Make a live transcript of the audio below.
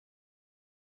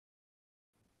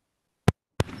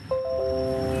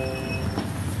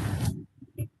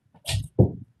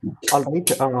All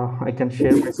right, I can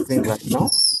share my screen right now.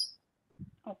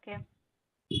 Okay.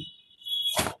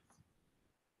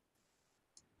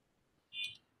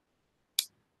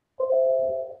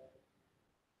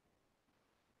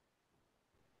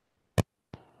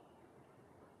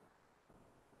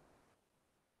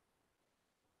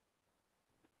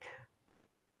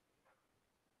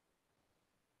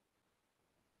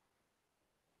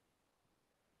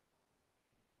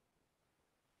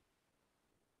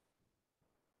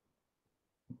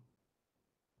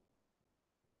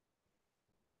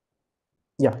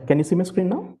 Yeah, can you see my screen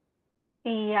now?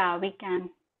 Yeah, we can.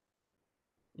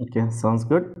 Okay, sounds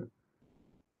good.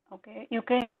 Okay. You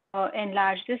can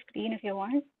enlarge the screen if you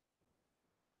want.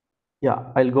 Yeah,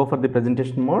 I'll go for the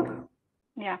presentation mode.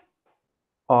 Yeah.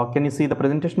 Can you see the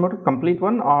presentation mode, complete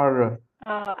one, or?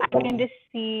 I can just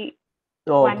see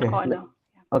Oh, one okay. corner.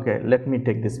 Okay, let me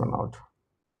take this one out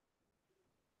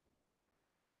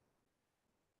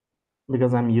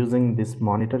because I'm using this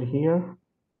monitor here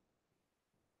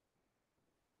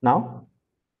now.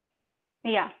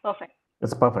 Yeah, perfect.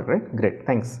 It's perfect, right? Great,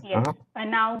 thanks. Yes.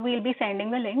 And now we'll be sending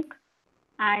the link.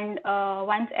 And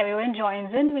once everyone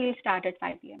joins in, we'll start at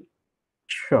 5 p.m.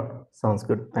 Sure, sounds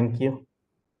good. Thank you.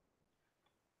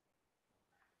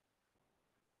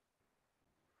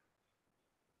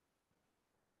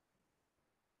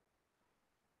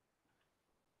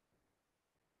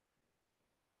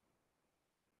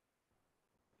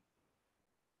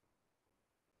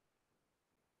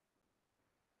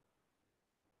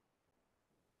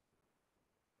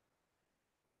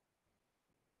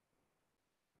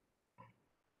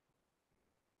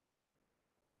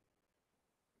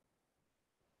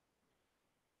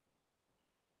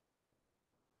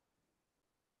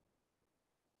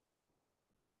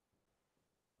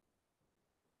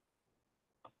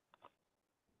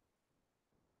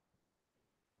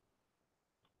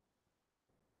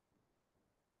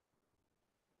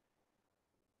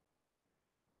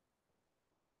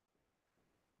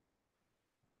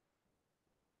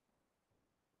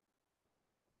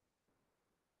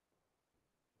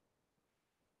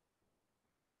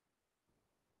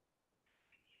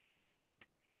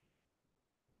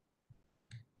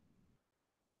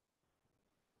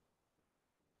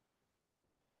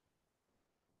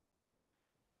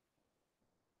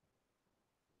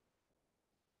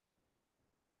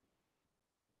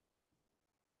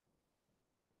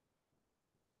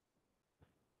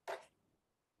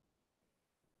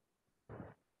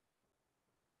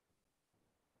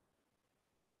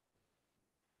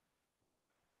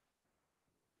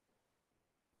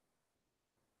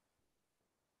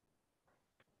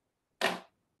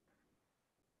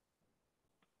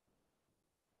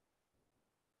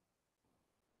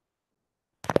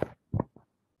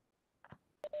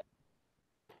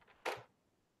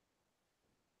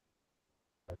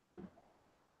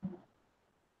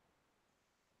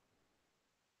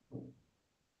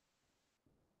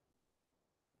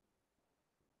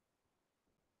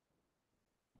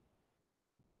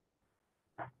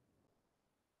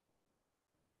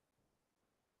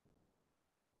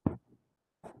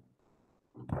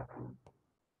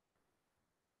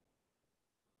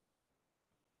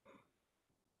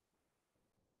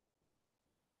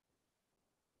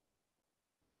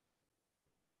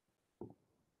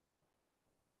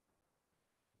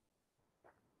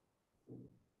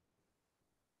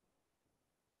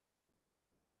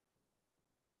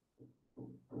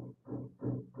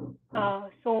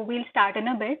 So we'll start in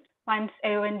a bit once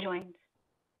everyone joins.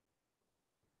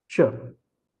 Sure.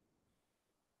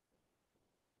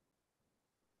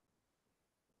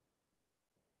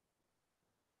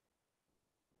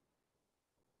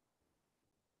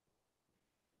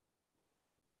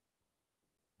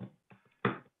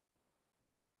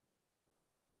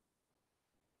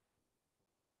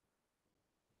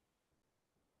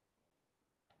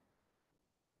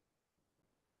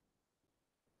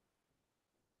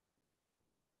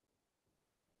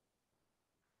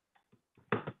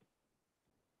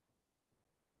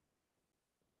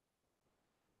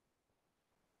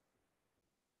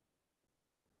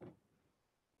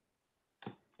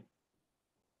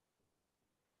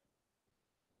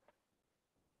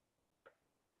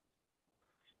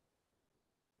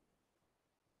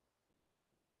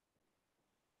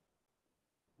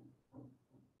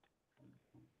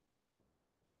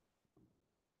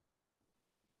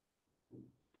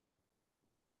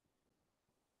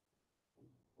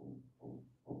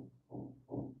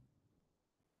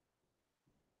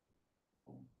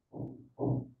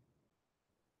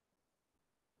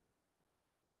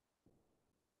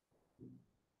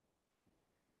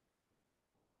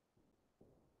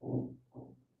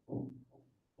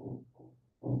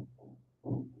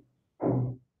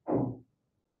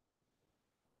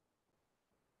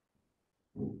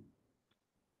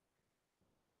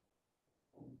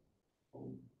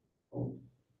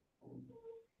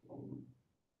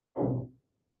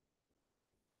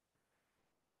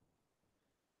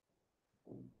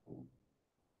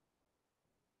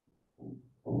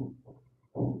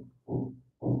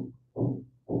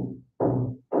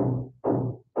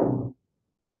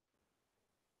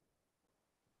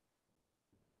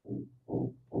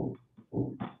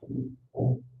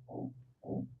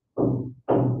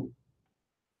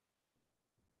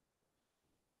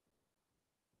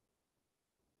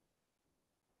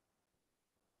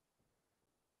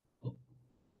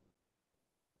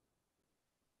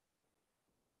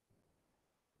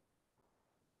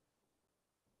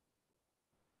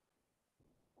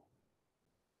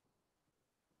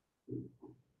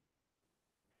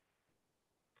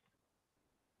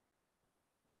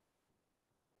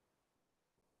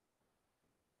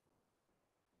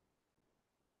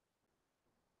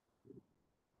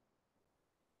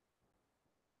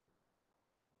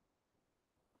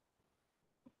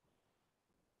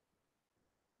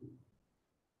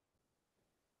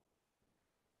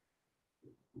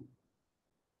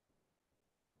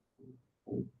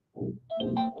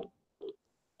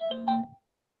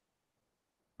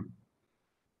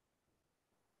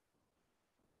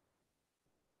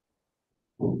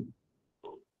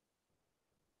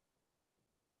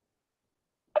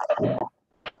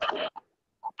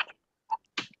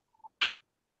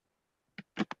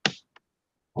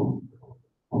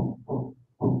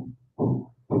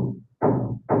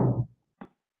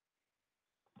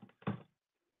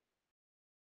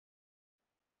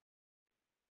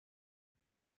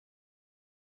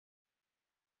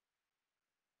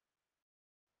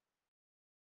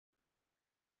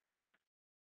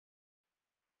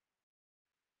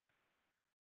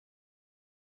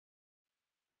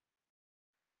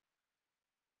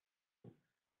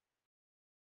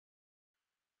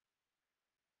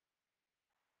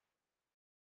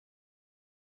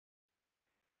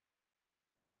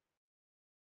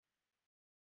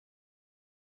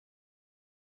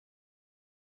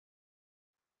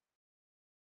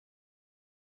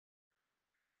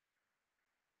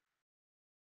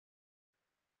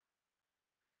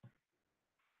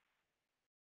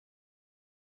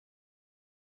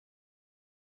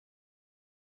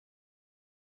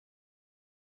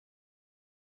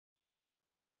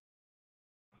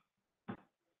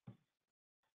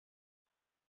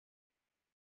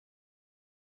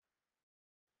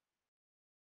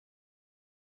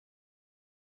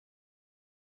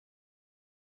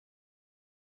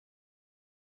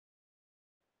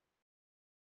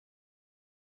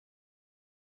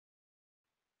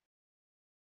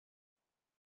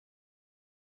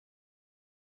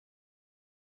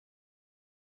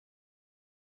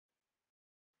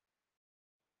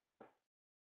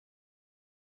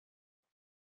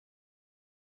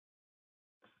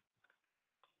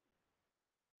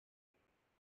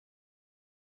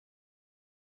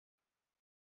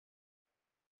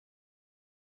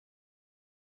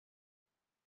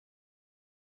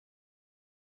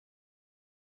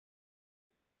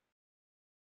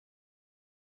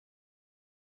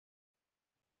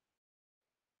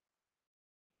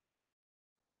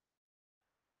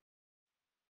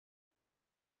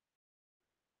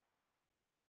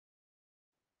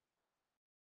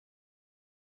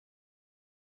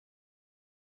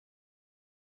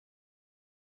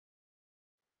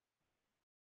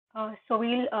 So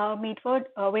we'll wait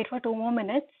for 2 more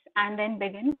minutes and then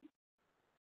begin.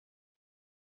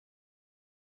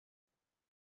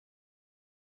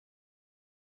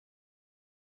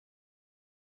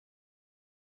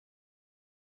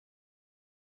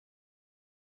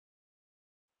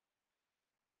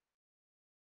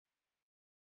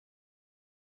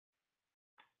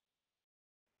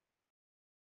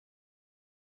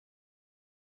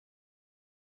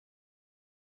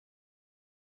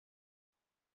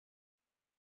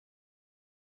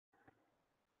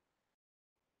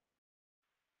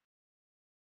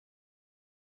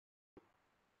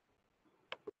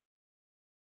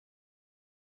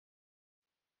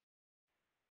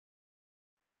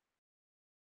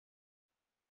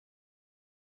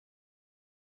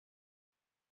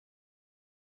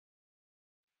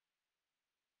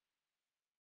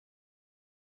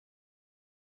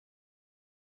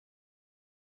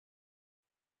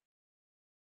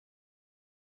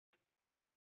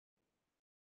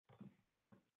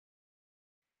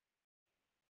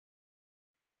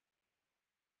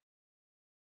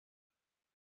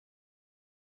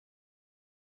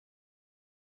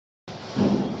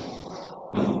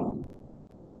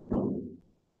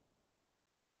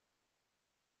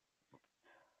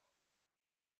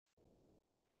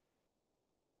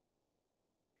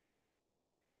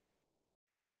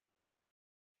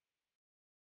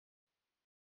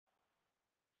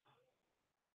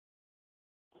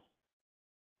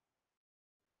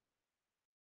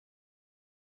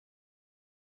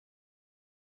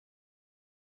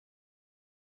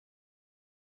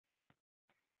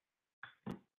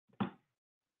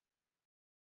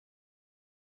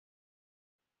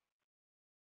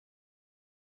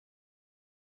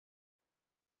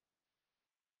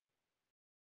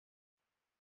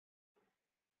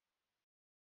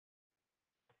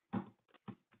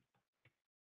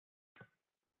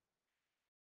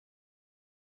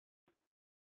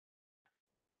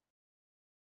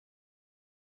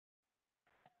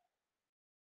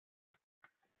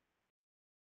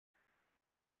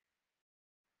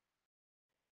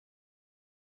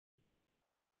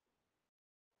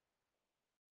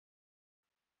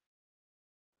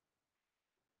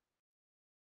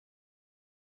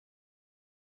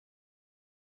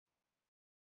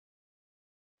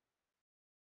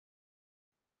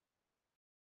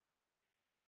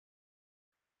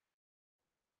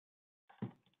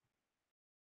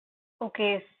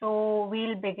 Okay, so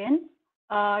we'll begin.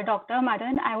 Dr.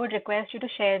 Madan, I would request you to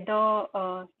share the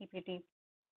PPT.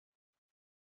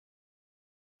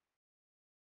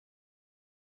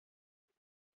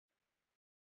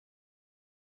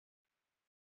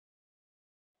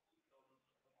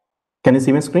 Can you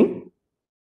see my screen?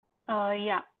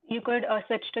 Yeah, you could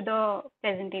switch to the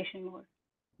presentation mode.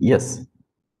 Yes.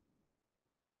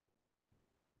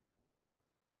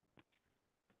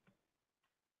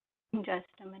 Just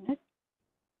a minute.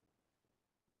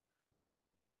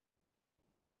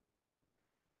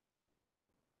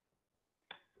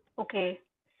 Okay,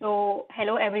 so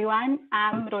hello everyone.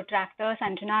 I'm Rotaractor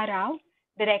Sanjana Rao,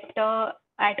 Director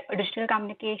at Digital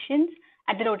Communications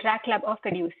at the Rotaract Club of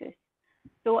Caduceus.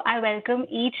 So I welcome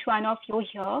each one of you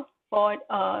here for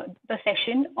the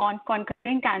session on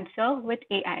conquering cancer with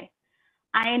AI.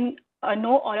 I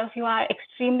know all of you are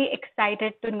extremely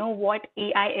excited to know what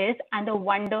AI is and the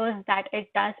wonders that it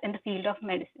does in the field of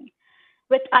medicine.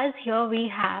 With us here, we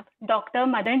have Dr.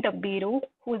 Madan Dabbeeru,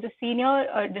 who is the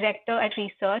Senior Director at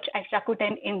Research at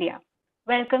Rakuten, India.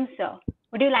 Welcome, sir.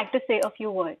 Would you like to say a few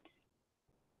words?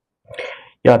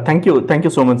 Yeah, thank you. Thank you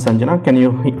so much, Sanjana. Can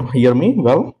you hear me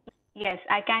well? Yes,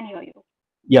 I can hear you.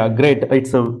 Yeah, great.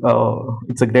 It's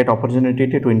a great opportunity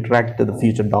to interact with the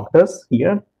future doctors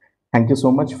here. Thank you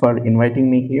so much for inviting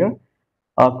me here.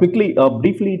 Briefly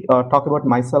talk about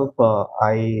myself.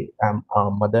 I am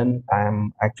Madan. I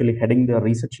am actually heading the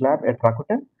research lab at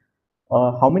Rakuten.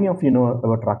 How many of you know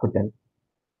about Rakuten?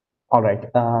 All right.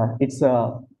 It's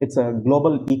a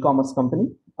global e-commerce company,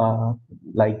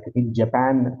 like in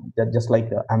Japan, just like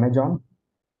Amazon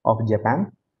of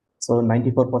Japan. So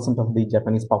 94% of the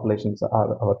Japanese populations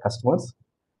are our customers.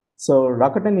 So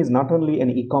Rakuten is not only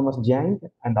an e-commerce giant,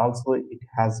 and also it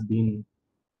has been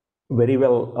very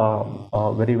well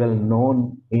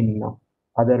known in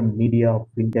other media,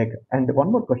 fintech. And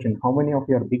one more question: how many of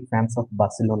you are big fans of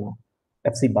Barcelona,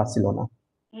 FC Barcelona?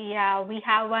 Yeah, we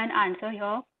have one answer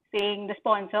here saying the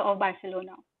sponsor of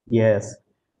Barcelona. Yes.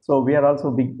 So we are also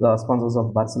big sponsors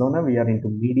of Barcelona. We are into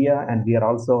media and we are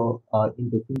also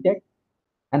into fintech.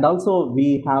 And also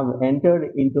we have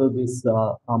entered into this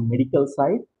medical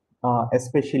side,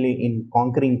 especially in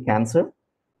conquering cancer.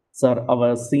 Sir,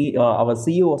 our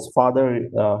CEO's father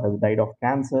has died of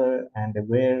cancer, and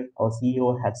where our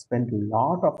CEO had spent a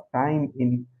lot of time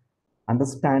in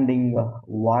understanding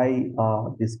why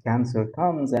this cancer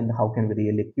comes and how can we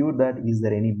really cure that. Is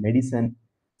there any medicine?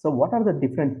 So what are the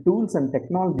different tools and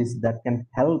technologies that can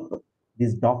help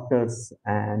these doctors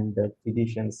and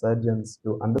physicians, surgeons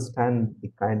to understand the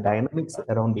kind dynamics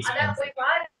around this cancer?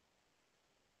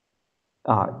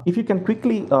 If you can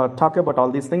quickly talk about all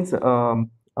these things,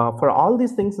 for all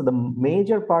these things, the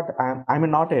major part, I'm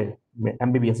not a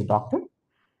MBBS doctor.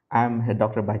 I'm a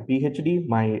doctor by PhD.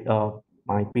 My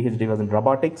PhD was in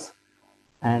robotics,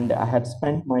 and I had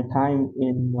spent my time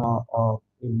in a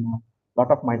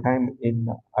lot of my time in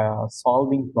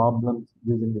solving problems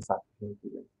using this artificial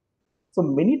intelligence. So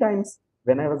many times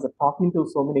when I was talking to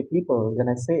so many people, when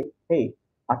I say, "Hey,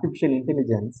 artificial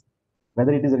intelligence,"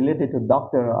 whether it is related to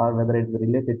doctor or whether it is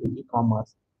related to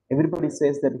e-commerce, everybody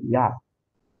says that yeah,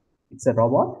 it's a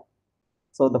robot.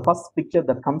 So the first picture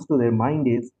that comes to their mind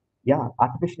is, yeah,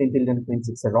 artificial intelligence means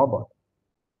it's a robot.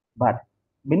 But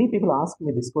many people ask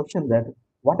me this question that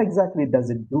what exactly does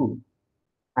it do?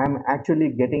 I'm actually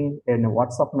getting a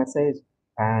WhatsApp message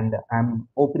and I'm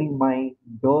opening my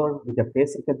door with a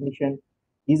face recognition.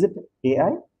 Is it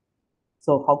AI?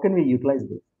 So how can we utilize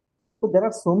this? So there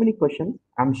are so many questions.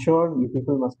 I'm sure you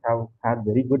people must have had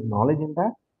very good knowledge in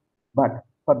that. But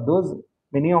for those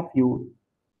many of you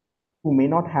who may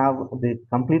not have the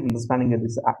complete understanding of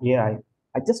this AI,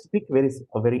 I just pick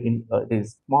a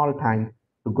small time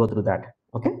to go through that.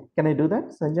 Okay, can I do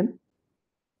that, Sanjan?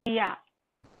 Yeah.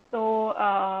 So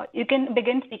you can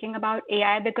begin speaking about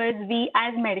AI because we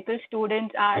as medical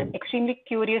students are extremely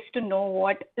curious to know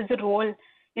what is the role,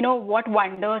 what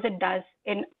wonders it does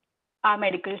in our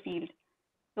medical field.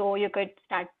 So you could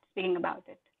start speaking about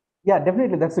it. Yeah,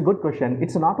 definitely. That's a good question.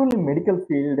 It's not only medical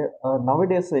field.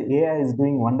 Nowadays, AI is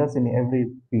doing wonders in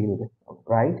every field,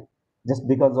 right? Just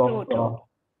because of True, true.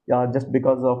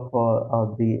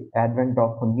 the advent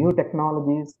of new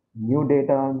technologies, new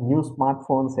data, new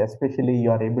smartphones. Especially,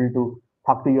 you are able to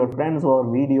talk to your friends over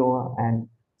video, and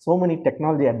so many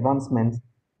technology advancements.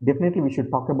 Definitely, we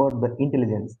should talk about the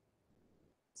intelligence.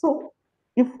 So,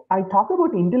 if I talk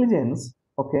about intelligence,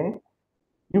 okay,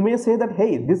 you may say that,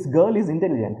 hey, this girl is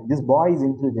intelligent, this boy is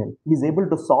intelligent, he's able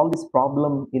to solve this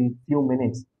problem in few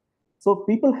minutes. So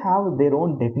people have their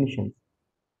own definitions.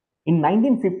 In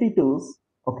 1952s,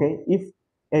 okay, if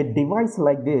a device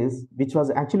like this, which was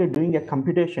actually doing a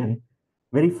computation,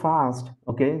 very fast,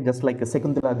 okay, just like a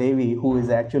Sekuntala Devi, who is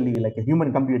actually like a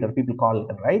human computer, people call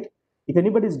it, right? If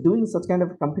anybody is doing such kind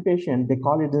of computation, they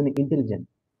call it an intelligent.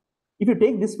 If you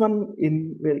take this one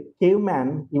in where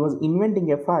caveman, he was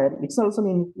inventing a fire, it's also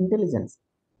an intelligence.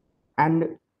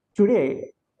 And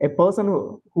today, a person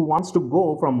who wants to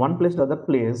go from one place to other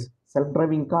place,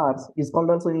 self-driving cars, is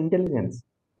called also an intelligence.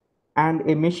 And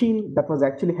a machine that was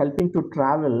actually helping to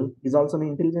travel is also an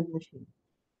intelligent machine.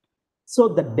 So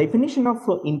the definition of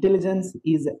intelligence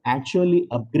is actually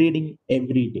upgrading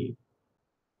every day.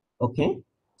 Okay.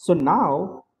 So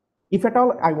now, if at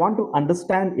all I want to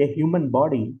understand a human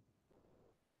body,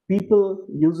 people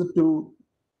use it to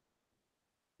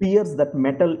pierce that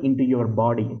metal into your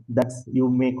body. That's, you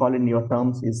may call in your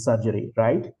terms, is surgery,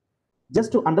 right?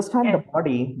 Just to understand the Yes.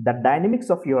 body, the dynamics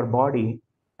of your body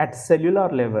at cellular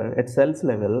level, at cells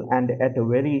level, and at a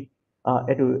very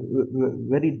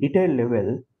detailed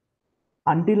level,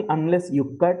 until unless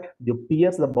you cut, you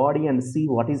pierce the body and see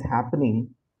what is happening,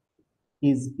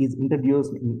 is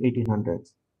introduced in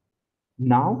 1800s.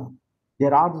 Now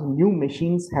there are new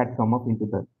machines had come up into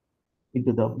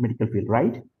the medical field,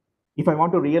 right? If I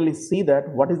want to really see that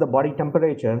what is the body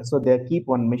temperature, so they keep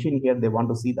one machine here, they want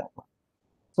to see that one.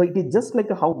 So it is just like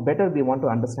how better they want to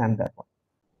understand that one.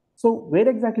 So where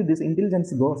exactly this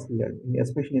intelligence goes here,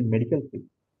 especially in medical field,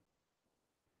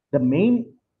 the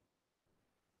main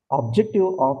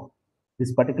objective of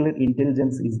this particular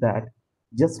intelligence is that,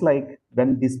 just like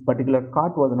when this particular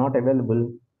cart was not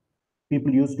available,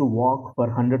 people used to walk for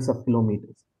hundreds of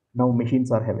kilometers. Now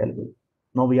machines are available.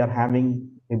 Now we are having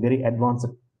a very advanced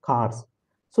cars.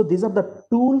 So these are the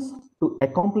tools to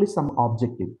accomplish some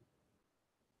objective.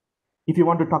 If you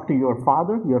want to talk to your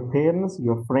father, your parents,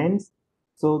 your friends,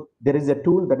 so there is a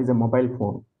tool that is a mobile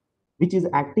phone, which is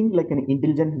acting like an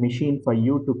intelligent machine for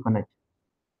you to connect.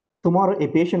 Tomorrow a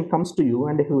patient comes to you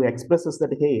and who expresses that,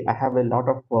 hey, I have a lot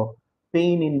of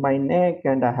pain in my neck,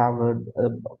 and I have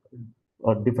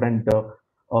different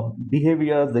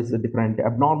behaviors, there's a different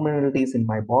abnormalities in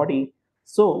my body.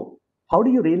 So how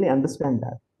do you really understand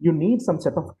that? You need some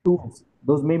set of tools,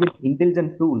 those may be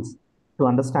intelligent tools, to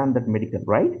understand that medical,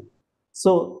 right?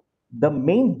 So the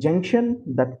main junction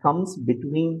that comes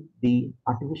between the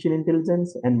artificial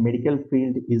intelligence and medical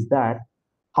field is that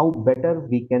how better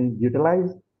we can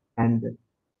utilize and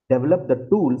develop the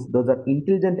tools those are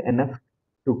intelligent enough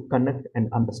to connect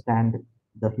and understand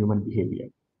the human behavior.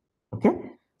 Okay,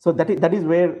 so that is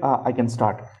where I can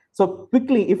start. So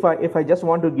quickly, if I just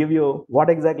want to give you what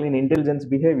exactly in intelligence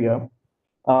behavior,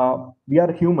 we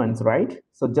are humans, right?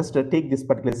 So just to take this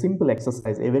particular simple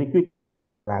exercise, a very quick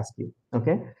I'll ask you.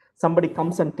 Okay, somebody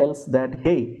comes and tells that,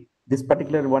 hey, this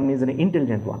particular one is an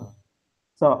intelligent one.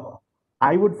 So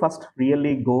I would first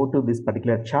really go to this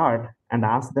particular chart and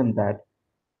ask them that,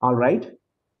 all right,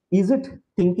 is it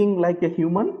thinking like a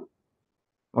human?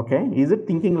 Okay, is it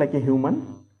thinking like a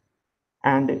human?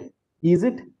 And is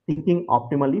it thinking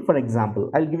optimally? For example,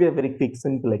 I'll give you a very quick,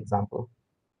 simple example.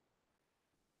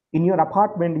 In your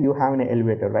apartment, you have an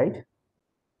elevator, right?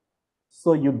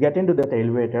 So you get into that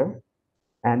elevator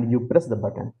and you press the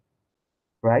button,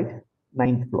 right?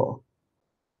 Ninth floor.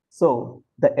 So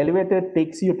the elevator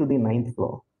takes you to the ninth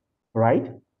floor,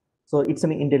 right? So it's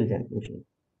an intelligent machine.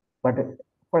 But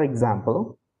for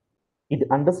example, it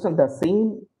understands, the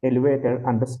same elevator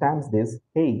understands this.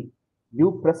 Hey,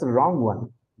 you press the wrong one.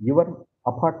 Your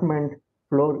apartment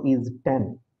floor is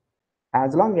 10.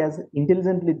 As long as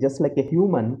intelligently, just like a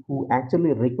human who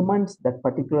actually recommends that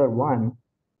particular one,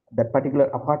 that particular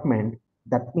apartment,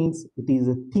 that means it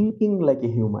is thinking like a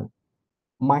human.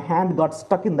 My hand got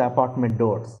stuck in the apartment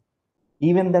doors.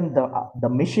 Even then, the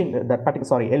machine, that particular,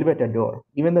 sorry, elevator door,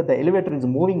 even though the elevator is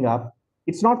moving up,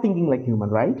 it's not thinking like human,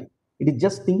 right? It is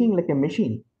just thinking like a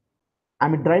machine.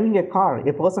 I'm driving a car,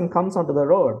 a person comes onto the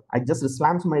road, I just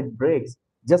slams my brakes,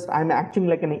 just I'm acting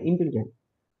like an intelligent.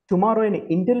 Tomorrow, an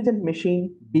intelligent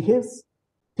machine behaves,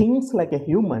 thinks like a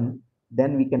human,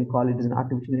 then we can call it as an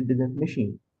artificial intelligent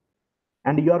machine.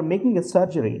 And you are making a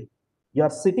surgery, you are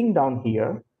sitting down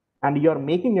here and you are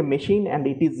making a machine and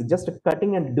it is just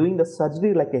cutting and doing the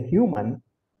surgery like a human,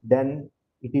 then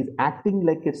it is acting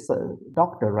like it's a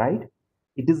doctor, right?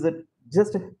 It is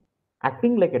just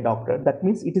acting like a doctor. That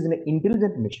means it is an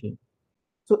intelligent machine.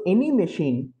 So any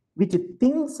machine which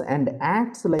thinks and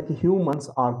acts like humans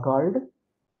are called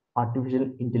artificial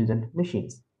intelligent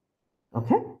machines.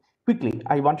 Okay, quickly,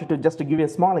 I wanted to just to give you a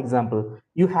small example.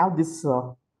 You have this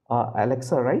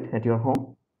Alexa, right, at your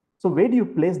home. So where do you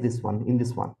place this one in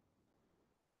this one?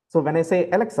 So when I say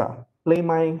Alexa, play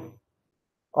my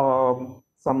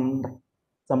some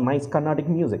nice Carnatic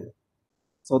music.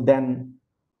 So then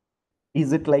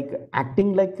Is it like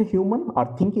acting like a human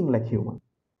or thinking like human?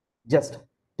 Just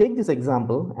take this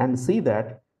example and see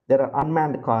that there are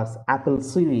unmanned cars, Apple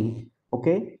Siri,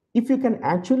 okay? If you can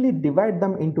actually divide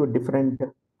them into different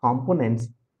components,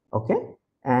 okay,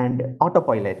 and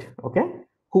autopilot, okay,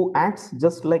 who acts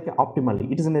just like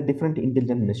optimally, it is in a different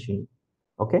intelligent machine,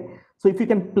 okay? So if you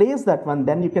can place that one,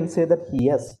 then you can say that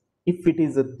yes, if it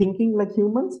is thinking like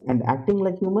humans and acting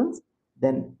like humans,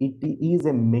 then it is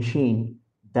a machine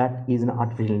that is an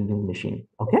artificial intelligence machine,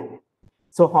 okay?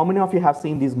 So how many of you have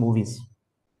seen these movies?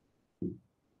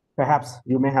 Perhaps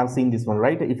you may have seen this one,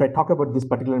 right? If I talk about this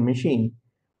particular machine,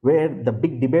 where the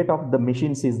big debate of the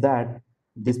machines is that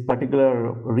this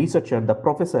particular researcher, the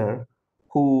professor,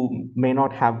 who may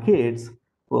not have kids,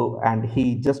 and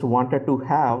he just wanted to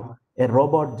have a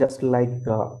robot just like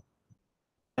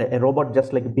a robot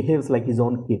just like behaves like his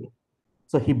own kid.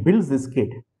 So he builds this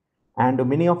kid, and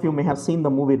many of you may have seen the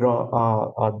movie,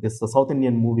 this South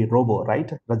Indian movie Robo,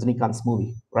 right? Rajnikant's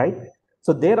movie, right?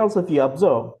 So there also, if you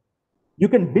observe, you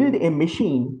can build a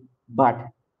machine, but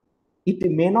it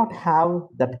may not have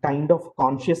that kind of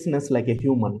consciousness like a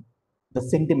human, the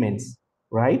sentiments,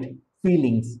 right?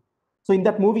 Feelings. So in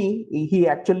that movie, he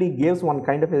actually gives one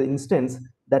kind of an instance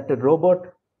that the robot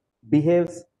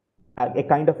behaves a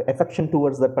kind of affection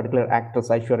towards that particular actress,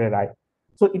 Aishwarya Rai.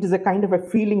 So it is a kind of a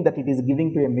feeling that it is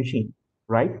giving to a machine,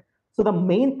 right? So the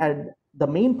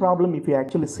main problem, if you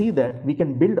actually see that, we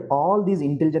can build all these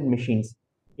intelligent machines,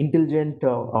 intelligent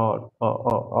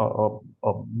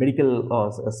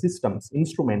medical systems,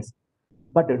 instruments,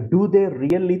 but do they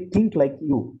really think like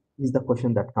you? Is the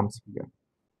question that comes here.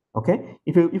 Okay,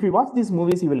 if you watch these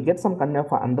movies, you will get some kind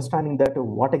of understanding that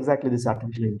what exactly this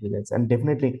artificial intelligence, and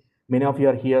definitely many of you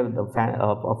are here the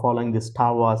following the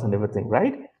Star Wars and everything,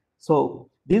 right? So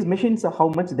these machines are how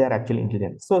much they are actually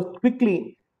intelligent. So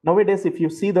quickly nowadays, if you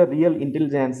see the real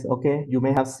intelligence, okay, you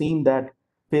may have seen that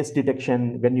face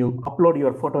detection when you upload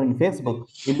your photo in Facebook,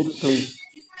 immediately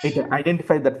it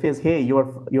identifies that face. Hey,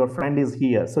 your friend is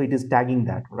here, so it is tagging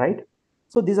that, right?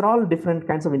 So these are all different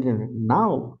kinds of engineering.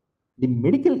 Now, the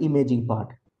medical imaging part,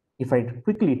 if I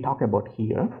quickly talk about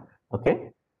here,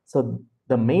 okay. So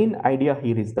the main idea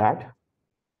here is that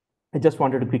I just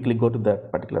wanted to quickly go to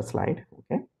that particular slide.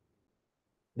 Okay,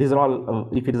 these are all.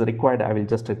 If it is required, I will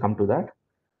just come to that.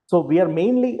 So we are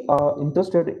mainly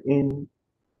interested in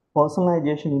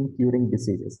personalization in curing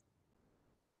diseases.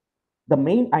 The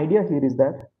main idea here is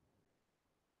that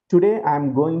today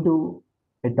I'm going to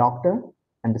a doctor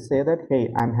and say that,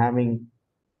 hey, I'm having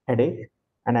headache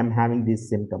and I'm having these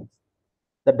symptoms.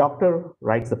 The doctor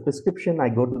writes a prescription. I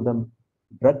go to the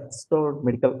drug store,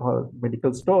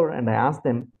 medical store, and I ask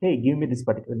them, hey, give me this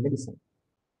particular medicine.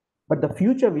 But the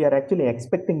future, we are actually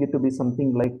expecting it to be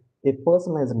something like a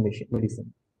personalized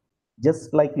medicine.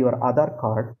 Just like your Aadhaar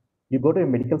card, you go to a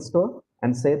medical store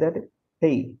and say that,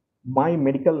 hey, my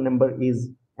medical number is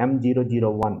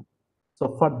M001.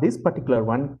 So for this particular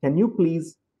one, can you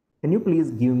please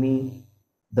give me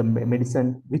the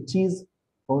medicine which is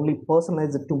only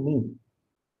personalized to me?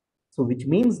 So which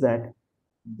means that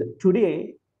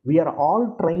today we are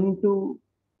all trying to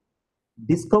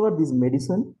discover this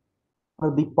medicine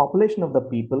for the population of the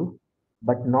people,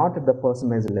 but not at the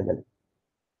personalized level.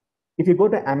 If you go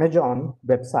to Amazon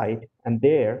website and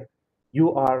there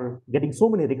you are getting so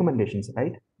many recommendations,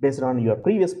 right? Based on your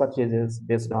previous purchases,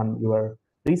 based on your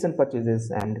recent purchases,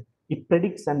 and it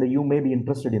predicts and you may be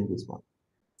interested in this one.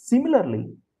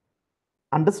 Similarly,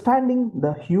 understanding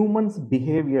the human's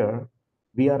behavior,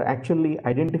 we are actually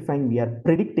identifying, we are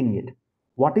predicting it.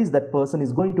 What is that person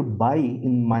is going to buy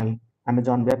in my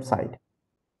Amazon website?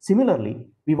 Similarly,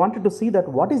 we wanted to see that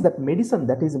what is that medicine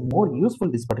that is more useful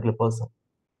to this particular person.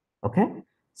 Okay.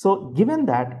 So given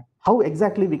that, how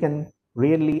exactly we can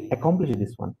really accomplish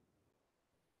this one?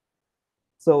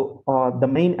 So the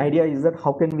main idea is that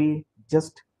how can we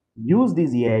just use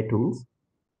these AI tools?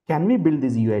 Can we build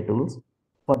these UI tools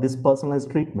for this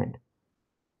personalized treatment?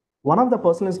 One of the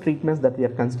personalized treatments that we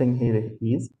are considering here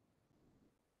is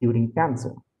curing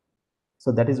cancer.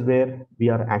 So that is where we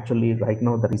are actually right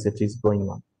now, the research is going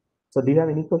on. So do you have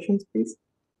any questions, please?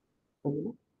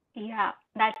 Yeah,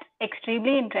 that's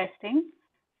extremely interesting.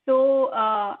 So,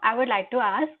 I would like to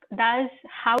ask,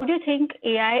 how do you think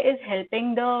AI is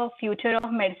helping the future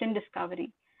of medicine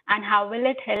discovery, and how will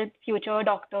it help future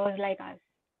doctors like us?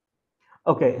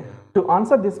 Okay, to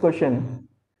answer this question,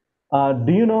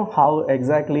 do you know how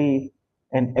exactly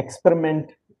an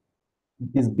experiment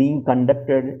is being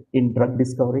conducted in drug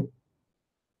discovery?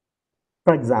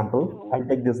 For example, So,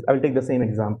 I will take the same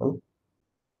example.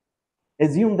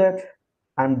 Assume that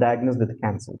I'm diagnosed with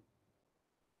cancer.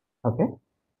 Okay,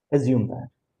 assume that.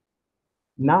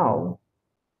 Now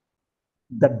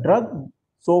the drug,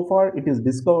 so far it is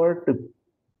discovered to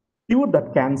cure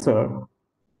that cancer.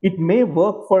 It may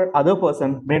work for other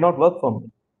person, may not work for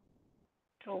me,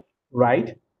 True. right?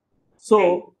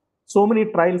 Right. So many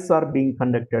trials are being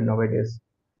conducted nowadays.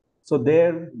 So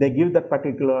there they give that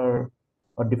particular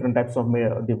different types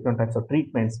of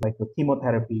treatments like the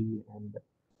chemotherapy and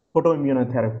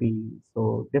photoimmunotherapy.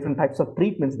 So different types of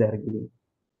treatments they are giving.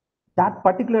 That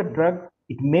particular drug,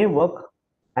 it may work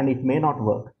and it may not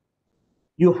work.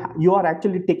 You are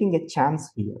actually taking a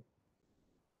chance here.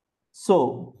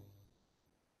 So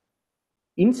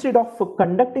instead of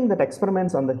conducting that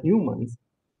experiments on the humans,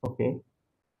 okay,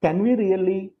 can we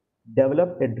really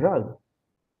develop a drug,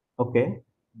 okay,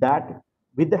 that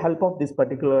with the help of this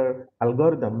particular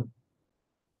algorithm,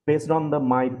 based on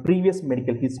my previous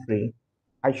medical history,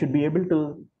 I should be able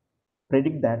to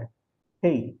predict that,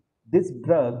 hey, this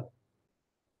drug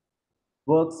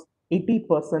works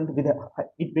 80% with a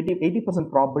 80%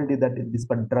 probability that this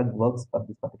drug works for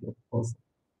this particular person.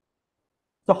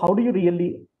 So how do you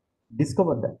really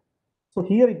discover that? So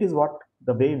here it is what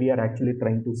the way we are actually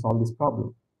trying to solve this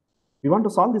problem. We want to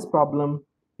solve this problem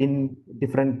in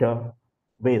different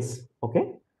ways.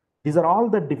 Okay, these are all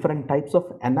the different types of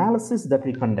analysis that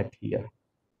we conduct here.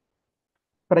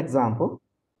 For example,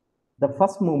 the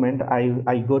first moment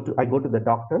I go to the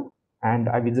doctor and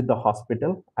I visit the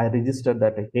hospital, I register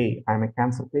that, hey, I'm a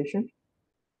cancer patient.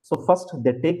 So first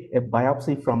they take a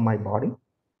biopsy from my body,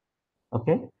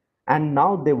 okay, and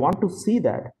now they want to see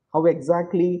that how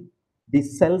exactly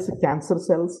these cells, cancer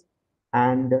cells,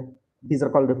 and these are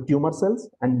called the tumor cells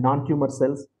and non-tumor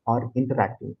cells are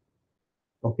interacting.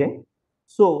 Okay,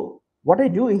 so what I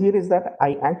do here is that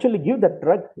I actually give the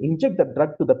drug, inject the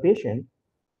drug to the patient,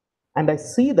 and I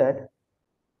see that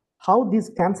how these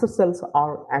cancer cells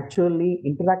are actually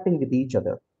interacting with each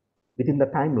other within the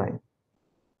timeline.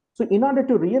 So, in order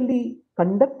to really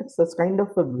conduct such kind of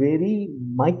a very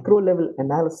micro level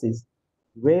analysis,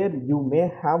 where you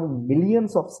may have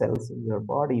millions of cells in your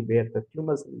body where the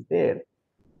tumor is there,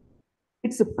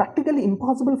 it's practically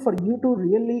impossible for you to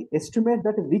really estimate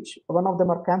that which one of them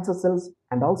are cancer cells.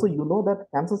 And also, you know that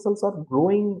cancer cells are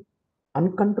growing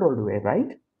uncontrolled way,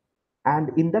 right? And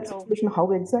in that True. situation,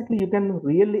 how exactly you can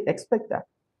really expect that?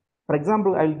 For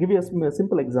example, I'll give you a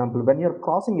simple example. When you're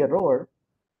crossing a road,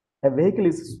 a vehicle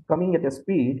is coming at a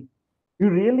speed, you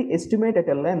really estimate at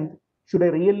a length, should I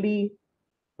really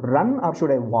run or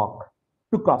should I walk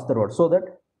to cross the road, so that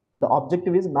the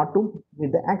objective is not to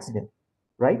meet the accident,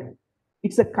 right?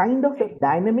 It's a kind of a Right.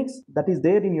 dynamics that is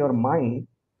there in your mind.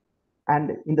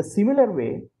 And in the similar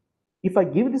way, if I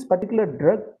give this particular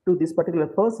drug to this particular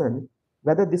person,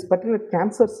 whether this particular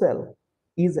cancer cell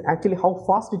is actually how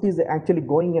fast it is actually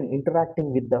going and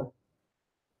interacting with the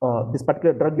this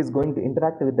particular drug is going to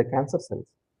interact with the cancer cells.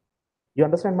 You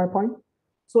understand my point?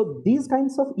 So these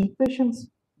kinds of equations,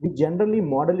 we generally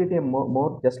model it in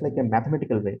more just like a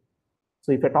mathematical way.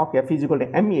 So if I talk F is equal to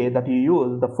ma, that you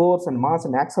use the force and mass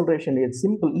and acceleration is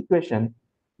simple equation,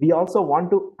 we also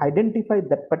want to identify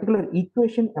that particular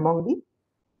equation among the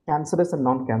cancerous and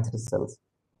non-cancerous cells.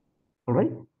 All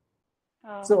right.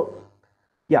 Uh, So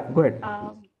yeah, go ahead.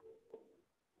 um,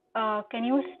 can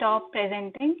you stop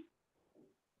presenting?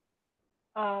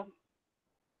 Uh,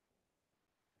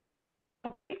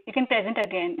 okay, you can present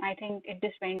again. I think it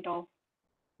just went off.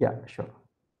 Yeah, sure.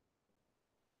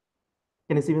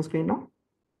 Can you see my screen now?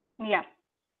 Yeah.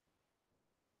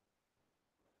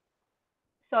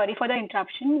 Sorry for the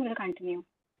interruption. We'll continue.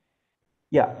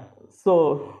 Yeah.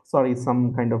 So sorry,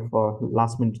 some kind of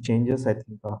last minute changes. I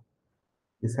think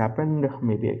this happened.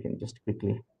 Maybe I can just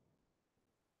quickly.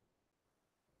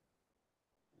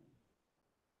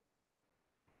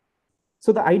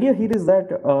 So the idea here is that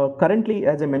currently,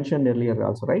 as I mentioned earlier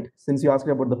also, right, since you asked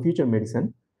about the future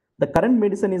medicine, the current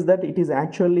medicine is that it is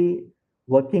actually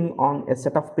working on a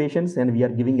set of patients and we are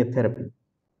giving a therapy,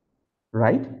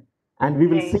 right? And we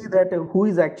will see Right. that who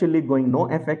is actually going no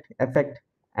effect, effect,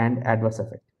 and adverse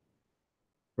effect,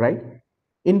 right?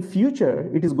 In future,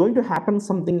 it is going to happen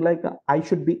something like I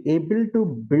should be able to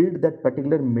build that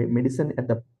particular medicine at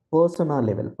the personal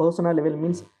level. Personal level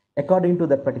means according to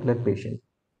that particular patient,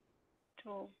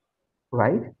 True.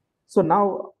 right? So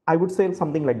now I would say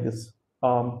something like this.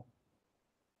 Um,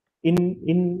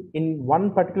 in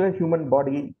one particular human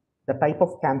body, the type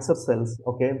of cancer cells,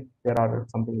 okay, there are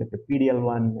something like a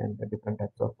PDL1 and the different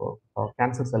types of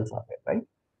cancer cells are there, right?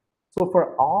 So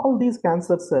for all these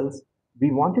cancer cells, we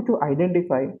wanted to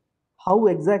identify how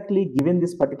exactly, given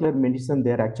this particular medicine,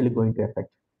 they are actually going to affect.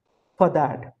 For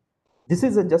that, this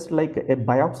is just like a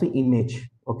biopsy image,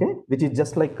 okay, which is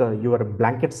just like your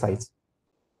blanket size,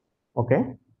 okay.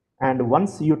 And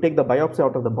once you take the biopsy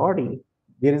out of the body,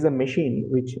 there is a machine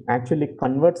which actually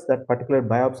converts that particular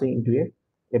biopsy into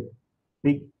a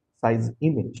big size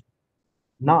image.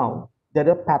 Now, there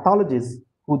are pathologists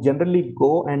who generally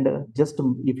go and just,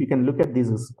 if you can look at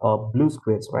these blue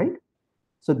squares, right?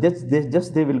 So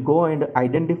they will go and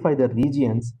identify the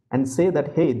regions and say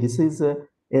that, hey, this is a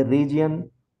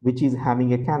region which is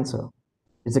having a cancer.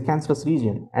 It's a cancerous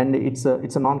region, and it's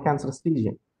a non-cancerous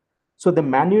region. So they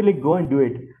manually go and do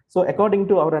it. So according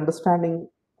to our understanding,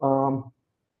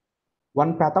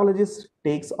 one pathologist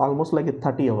takes almost like a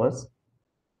 30 hours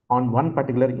on one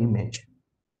particular image.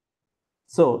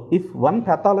 So if one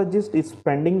pathologist is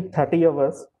spending 30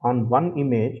 hours on one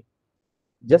image,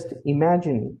 just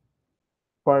imagine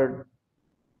for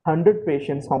 100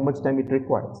 patients how much time it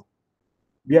requires.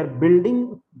 We are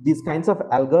building these kinds of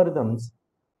algorithms.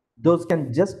 Those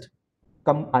can just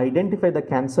come identify the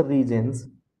cancer regions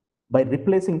by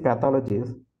replacing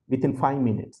pathologies within 5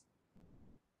 minutes.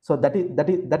 So that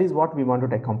is what we wanted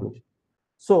to accomplish.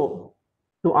 So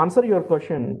to answer your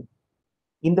question,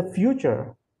 in the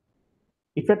future,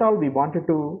 if at all we wanted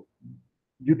to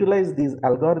utilize these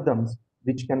algorithms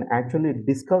which can actually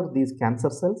discover these cancer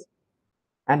cells,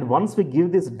 and once we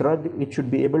give this drug, it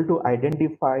should be able to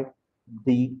identify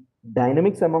the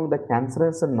dynamics among the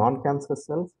cancerous and non-cancerous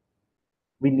cells,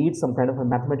 we need some kind of a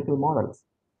mathematical models.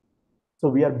 So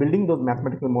we are building those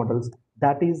mathematical models.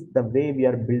 That is the way we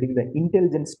are building the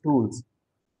intelligence tools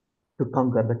to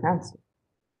conquer the cancer.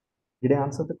 Did I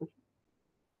answer the question?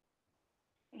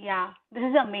 Yeah, this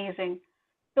is amazing.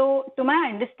 So, to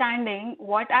my understanding,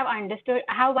 what I've understood,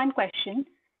 I have one question.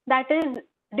 That is,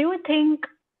 do you think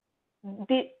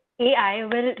the AI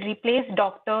will replace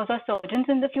doctors or surgeons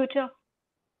in the future?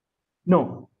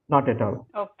 No, not at all.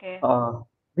 Okay.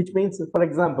 Which means, for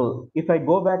example, if I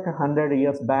go back 100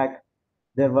 years back,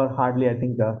 there were hardly, I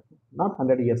think, not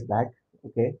 100 years back.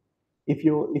 Okay, if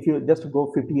you just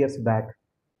go 50 years back,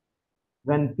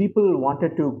 when people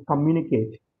wanted to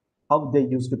communicate, how they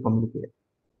used to communicate.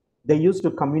 They used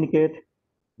to communicate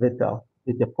with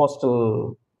a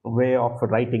postal way of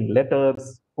writing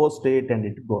letters, post it, and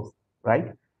it goes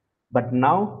right. But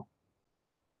now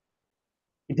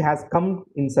it has come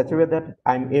in such a way that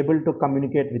I'm able to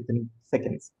communicate within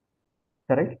seconds.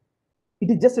 Correct? It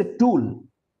is just a tool.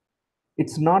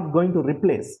 It's not going to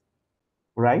replace,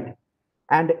 right?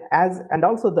 And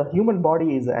also the human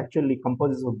body is actually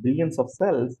composed of billions of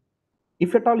cells.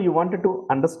 If at all you wanted to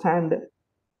understand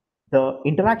the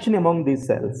interaction among these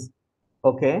cells,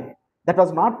 okay, that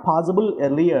was not possible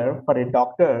earlier for a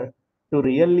doctor to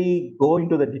really go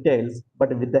into the details,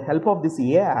 but with the help of this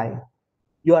AI,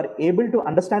 you are able to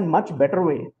understand much better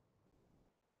way.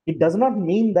 It does not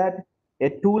mean that a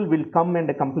tool will come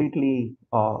and completely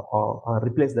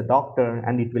replace the doctor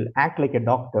and it will act like a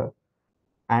doctor,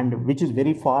 and which is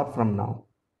very far from now.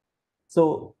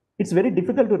 So it's very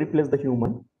difficult to replace the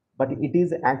human, but it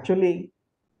is actually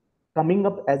coming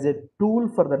up as a tool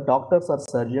for the doctors or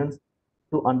surgeons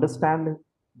to understand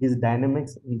these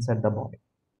dynamics inside the body.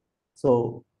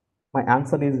 So my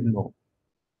answer is no.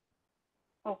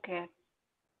 Okay.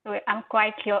 So, I'm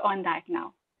quite clear on that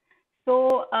now.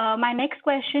 So, my next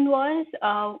question was,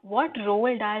 what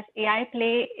role does AI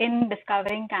play in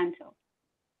discovering cancer?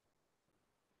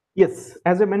 Yes,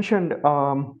 as I mentioned,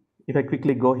 if I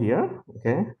quickly go here,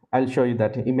 okay, I'll show you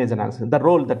that image analysis, the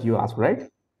role that you asked, right?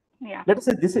 Yeah. Let us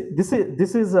say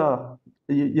this is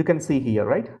you can see here,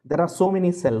 right? There are so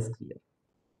many cells here.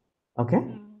 Okay.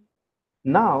 Mm.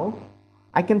 Now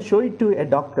I can show it to a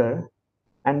doctor,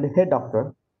 and hey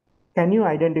doctor, can you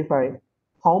identify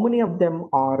how many of them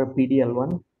are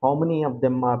PDL1, how many of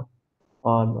them are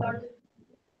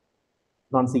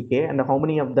non-CK, and how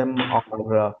many of them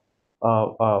are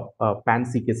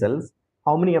pan-CK cells?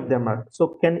 How many of them are?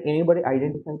 So can anybody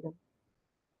identify them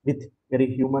with very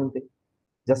human thing?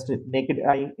 Just a naked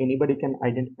eye, anybody can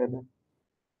identify them?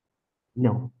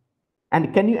 No.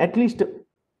 And can you at least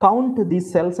count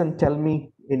these cells and tell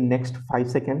me in next 5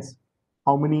 seconds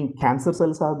how many cancer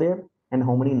cells are there and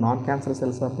how many non-cancer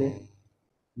cells are there?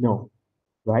 No,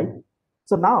 right?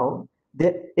 So now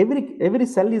every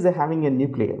cell is having a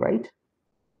nucleus, right?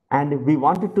 And we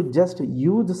wanted to just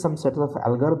use some sort of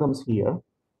algorithms here.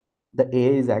 The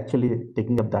AI is actually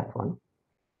taking up that one.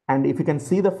 And if you can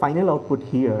see the final output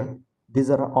here, these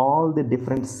are all the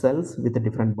different cells with the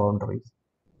different boundaries.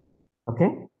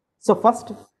 Okay. So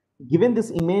first, given this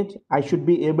image, I should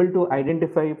be able to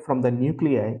identify from the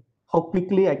nuclei how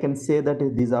quickly I can say that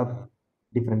these are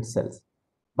different cells.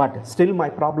 But still my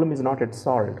problem is not yet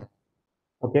solved.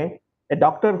 Okay. A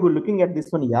doctor who looking at this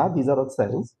one, yeah, these are all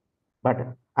cells, but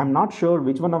I'm not sure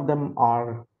which one of them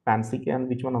are pansic and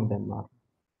which one of them are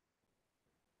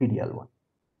PDL1.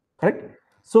 Correct?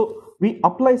 So we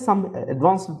apply some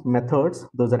advanced methods,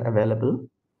 those are available.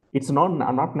 It's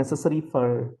not necessary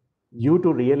for you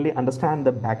to really understand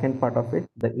the backend part of it,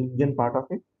 the engine part of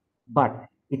it, but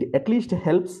it at least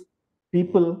helps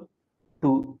people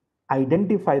to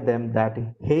identify them that,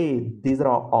 hey, these are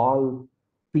all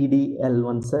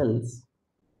PDL1 cells.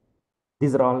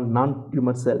 These are all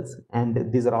non-tumor cells,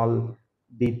 and these are all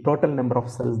the total number of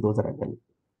cells those are available.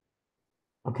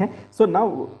 Okay, so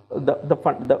now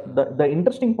the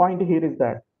interesting point here is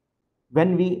that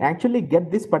when we actually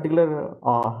get this particular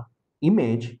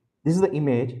image, this is the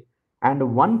image,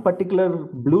 and one particular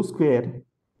blue square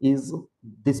is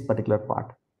this particular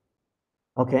part.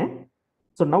 Okay,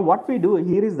 so now what we do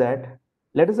here is that,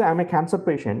 let us say I'm a cancer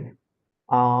patient.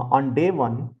 On day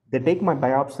one, they take my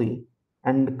biopsy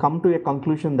and come to a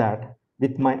conclusion that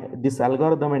with my this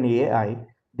algorithm and AI,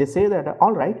 they say that,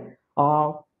 all right,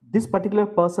 this particular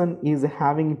person is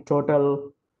having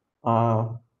total uh,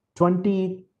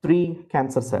 23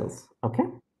 cancer cells. Okay,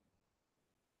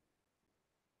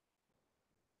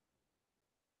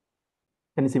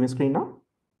 can you see my screen now?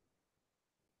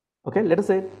 Okay, let us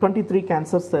say 23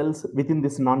 cancer cells within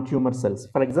this non-tumor cells.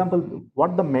 For example,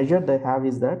 what the measure they have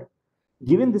is that,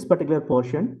 given this particular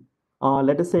portion,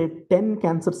 let us say 10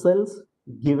 cancer cells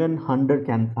given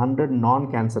 100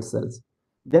 non-cancer cells.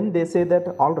 Then they say that,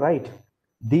 all right,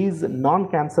 these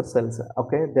non-cancer cells,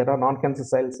 okay, there are non-cancer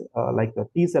cells, like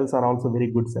T cells are also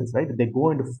very good cells, right? They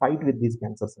go and fight with these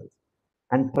cancer cells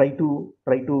and try to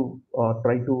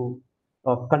control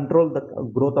the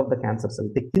growth of the cancer cell.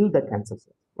 They kill the cancer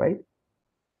cell, right?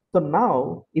 So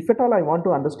now, if at all I want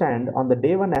to understand, on the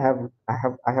day one I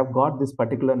have got this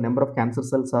particular number of cancer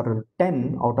cells are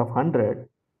 10 out of 100,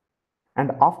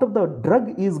 and after the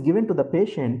drug is given to the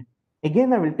patient,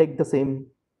 again I will take the same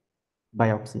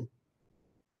biopsy.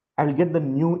 I will get the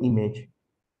new image.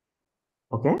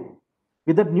 Okay,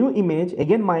 with that new image,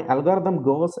 again my algorithm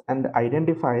goes and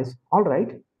identifies, all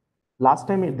right, last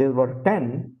time there were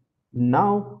 10,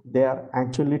 now they are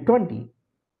actually 20.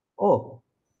 Oh,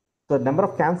 the number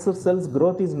of cancer cells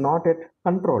growth is not yet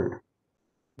controlled.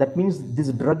 That means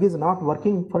this drug is not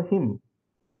working for him.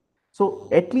 So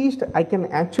at least I can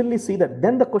actually see that.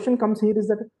 Then the question comes here is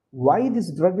that, why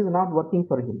this drug is not working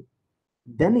for him?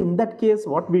 Then in that case,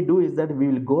 what we do is that we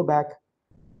will go back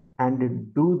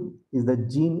and do is the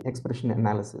gene expression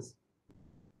analysis.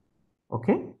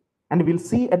 Okay, and we'll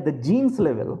see at the genes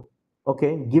level,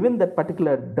 okay, given that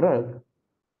particular drug,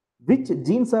 which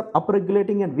genes are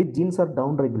upregulating and which genes are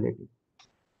downregulating.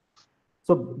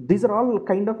 So these are all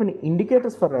kind of an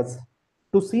indicators for us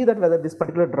to see that whether this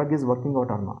particular drug is working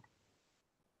out or not.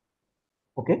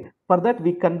 Okay, for that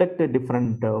we conduct a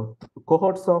different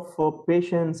cohorts of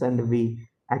patients, and we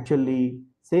actually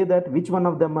say that which one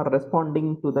of them are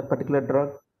responding to that particular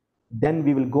drug. Then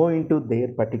we will go into their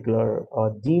particular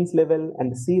genes level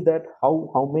and see that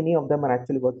how many of them are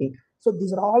actually working. So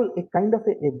these are all a kind of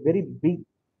a very big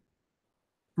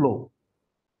flow,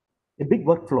 a big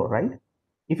workflow, right?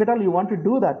 If at all you want to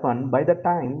do that one, by the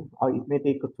time, it may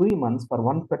take 3 months for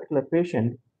one particular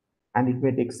patient, and it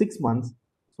may take 6 months.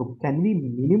 So can we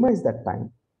minimize that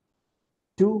time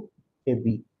to a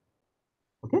week?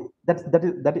 Okay,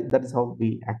 that is how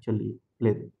we actually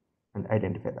play and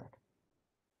identify that.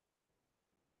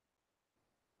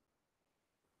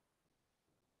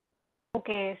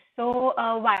 Okay, so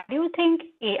why do you think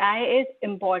AI is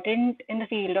important in the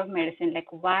field of medicine? Like,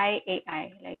 why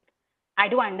AI? Like, I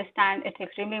do understand it's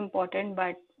extremely important,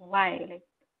 but why? Like,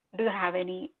 do you have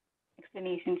any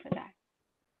explanation for that?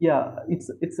 Yeah,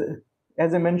 it's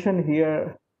as I mentioned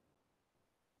here,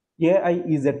 AI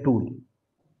is a tool.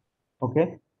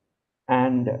 Okay,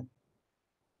 and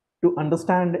to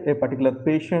understand a particular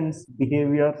patient's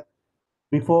behavior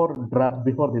before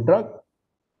the drug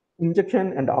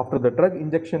injection and after the drug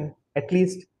injection, at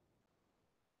least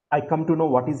I come to know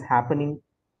what is happening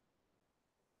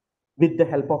with the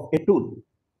help of a tool.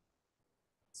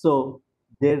 So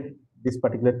there, this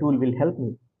particular tool will help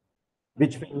me,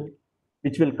 which Okay. will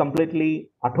which will completely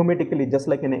automatically, just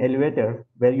like an elevator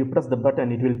where you press the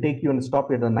button, it will take you and stop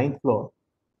you at the ninth floor.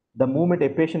 The moment a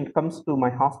patient comes to my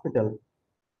hospital,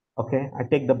 okay, I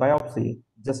take the biopsy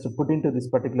just to put into this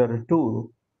particular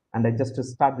tool, and I just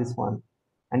start this one,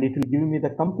 and it will give me the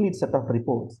complete set of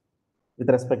reports with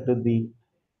respect to the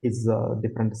his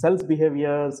different cells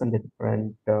behaviors and the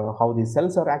different how these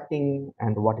cells are acting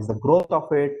and what is the growth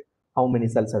of it, how many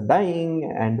cells are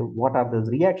dying and what are those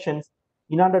reactions.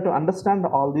 In order to understand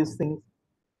all these things,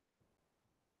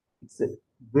 it's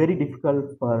very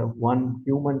difficult for one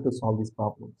human to solve these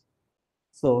problems.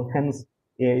 So hence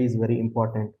AI is very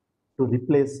important to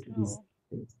replace these Oh,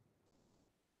 things.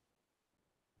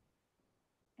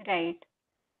 Right.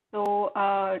 So,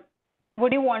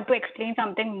 would you want to explain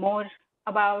something more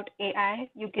about AI?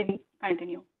 You can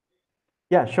continue.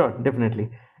 Yeah, sure, definitely.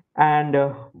 And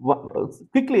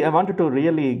quickly, I wanted to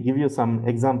really give you some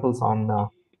examples on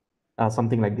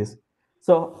something like this.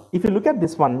 So, if you look at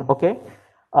this one, okay,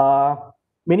 uh,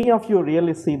 many of you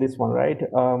really see this one, right?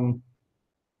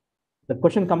 The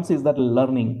question comes is that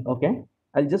learning, okay?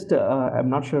 I'm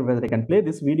not sure whether I can play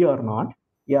this video or not.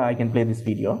 Yeah, I can play this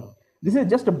video. This is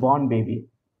just a born baby.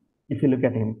 If you look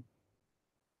at him,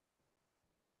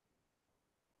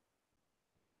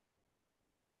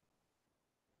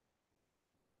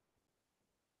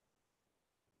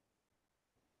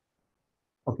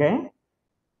 okay?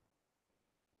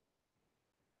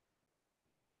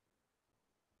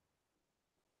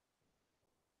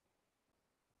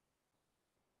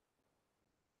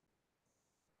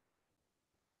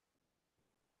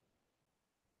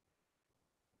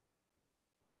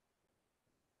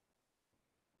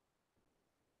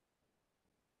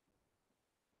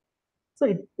 So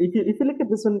if you look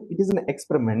at this one, it is an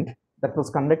experiment that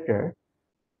was conducted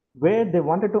where they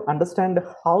wanted to understand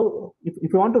how,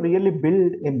 if you want to really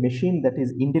build a machine that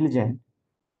is intelligent,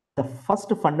 the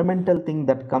first fundamental thing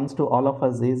that comes to all of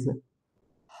us is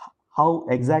how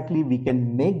exactly we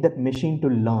can make that machine to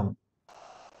learn.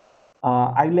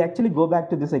 I will actually go back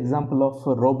to this example of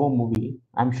a Robo movie.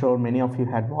 I'm sure many of you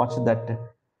had watched that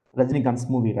Rajinikanth's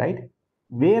movie, right?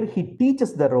 Where he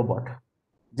teaches the robot.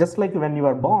 Just like when you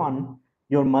are born,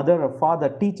 your mother or father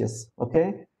teaches,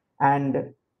 okay?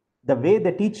 And the way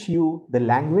they teach you the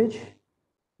language,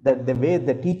 the way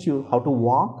they teach you how to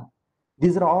walk,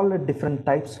 these are all different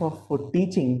types of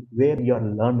teaching where you are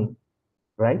learning,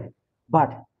 right?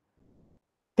 But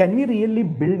can we really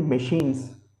build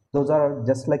machines? Those are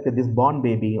just like this born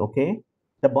baby, okay?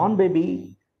 The born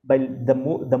baby, by the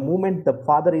moment the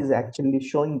father is actually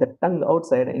showing the tongue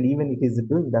outside, and even it is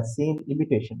doing the same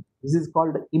imitation, this is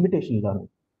called imitation learning,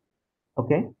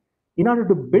 okay? In order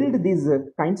to build these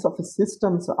kinds of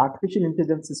systems, artificial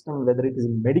intelligence system, whether it is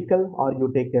medical or you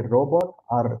take a robot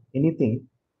or anything,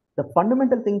 the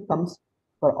fundamental thing comes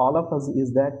for all of us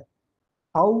is that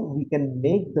how we can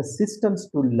make the systems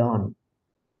to learn.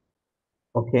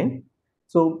 Okay.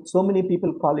 So many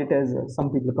people call it as,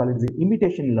 some people call it the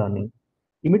imitation learning.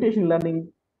 Imitation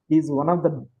learning is one of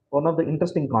the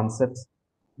interesting concepts.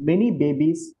 Many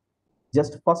babies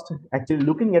just first actually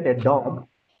looking at a dog,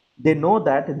 they know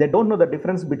that they don't know the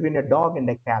difference between a dog and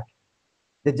a cat.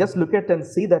 They just look at and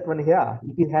see that one here,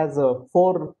 it has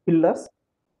four pillars,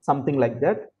 something like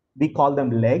that. We call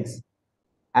them legs,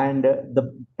 and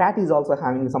the cat is also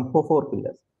having some four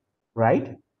pillars,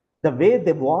 right? The way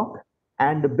they walk,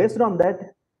 and based on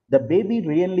that, the baby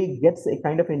really gets a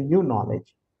kind of a new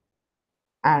knowledge.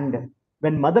 And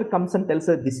when mother comes and tells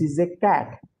her this is a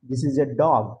cat, this is a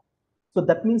dog, so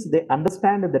that means they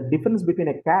understand the difference between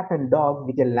a cat and dog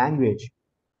with a language.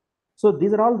 So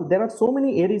these are all, there are so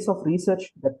many areas of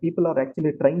research that people are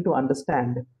actually trying to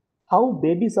understand how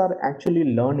babies are actually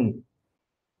learning.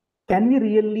 Can we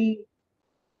really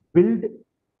build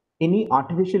any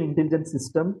artificial intelligence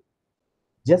system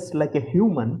just like a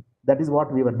human? That is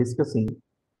what we were discussing,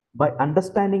 by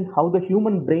understanding how the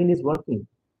human brain is working.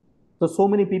 So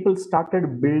many people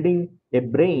started building a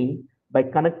brain by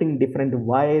connecting different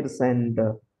wires and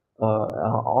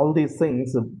all these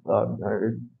things,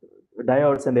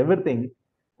 diodes and everything,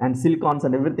 and silicons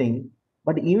and everything.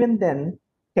 But even then,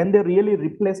 can they really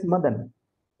replace Madan?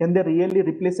 Can they really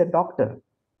replace a doctor?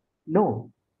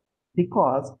 No,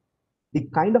 because the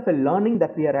kind of a learning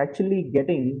that we are actually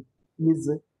getting is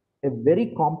a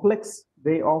very complex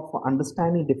way of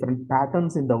understanding different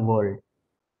patterns in the world,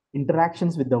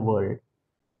 interactions with the world.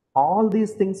 All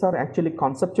these things are actually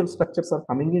conceptual structures are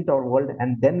coming into our world,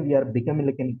 and then we are becoming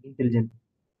like an intelligent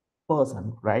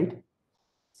person, right?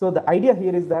 So the idea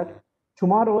here is that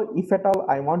tomorrow, if at all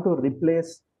I want to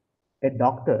replace a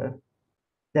doctor,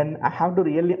 then I have to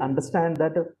really understand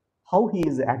that how he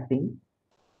is acting,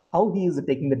 how he is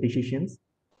taking the decisions,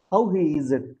 how he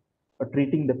is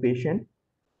treating the patient.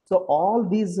 So all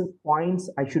these points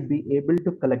I should be able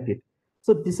to collect it.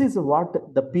 So this is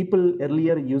what the people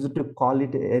earlier used to call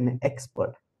it an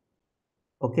expert.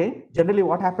 Okay, generally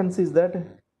what happens is that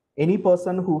any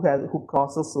person who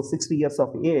crosses 60 years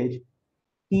of age,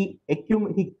 he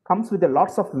comes with a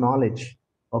lots of knowledge.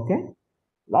 Okay,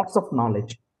 lots of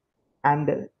knowledge,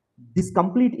 and this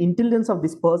complete intelligence of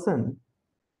this person.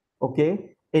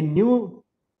 Okay, a new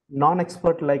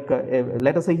non-expert, like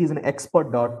let us say he's an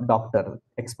expert doctor,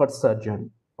 expert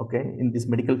surgeon, okay, in this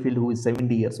medical field, who is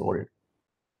 70 years old.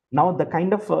 Now the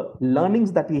kind of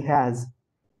learnings that he has,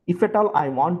 if at all I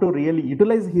want to really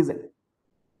utilize his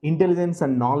intelligence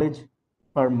and knowledge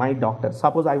for my doctor.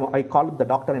 Suppose I call up the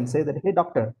doctor and say that, hey,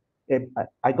 doctor,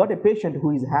 I got a patient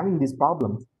who is having these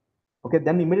problems. Okay,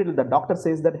 then immediately the doctor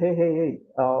says that, hey,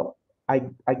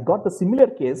 I got a similar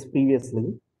case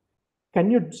previously. Can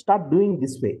you start doing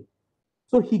this way?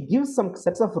 So he gives some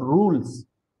sets of rules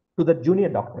to the junior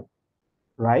doctor,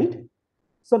 right?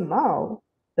 So now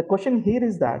the question here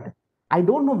is that I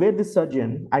don't know where this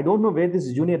surgeon, I don't know where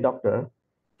this junior doctor,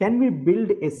 can we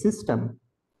build a system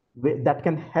that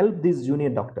can help these junior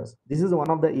doctors? This is one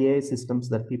of the AI systems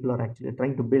that people are actually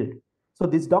trying to build. So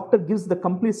this doctor gives the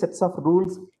complete sets of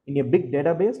rules in a big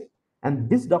database, and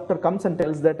this doctor comes and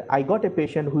tells that I got a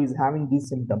patient who is having these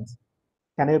symptoms.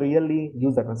 Can I really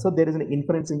use that one? So there is an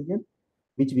inference engine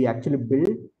which we actually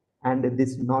build, and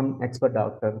this non-expert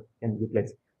doctor can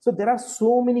utilize. So there are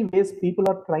so many ways people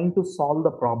are trying to solve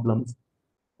the problems.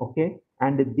 Okay,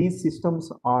 and these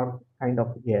systems are kind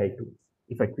of AI tools.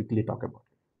 If I quickly talk about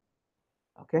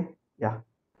it. Okay, yeah.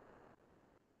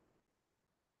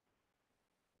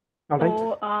 All right.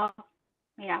 So,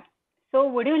 yeah. So,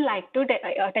 would you like to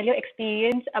tell your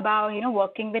experience about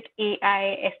working with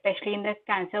AI, especially in the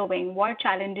cancer wing? What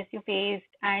challenges you faced,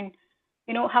 and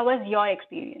how was your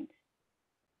experience?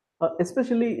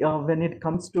 Especially when it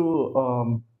comes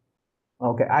to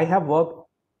okay, I have worked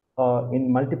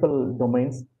in multiple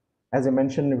domains, as I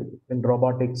mentioned, in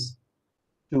robotics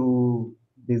to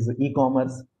this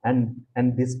e-commerce and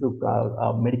this to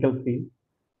medical field.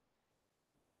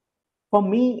 For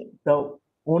me, the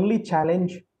only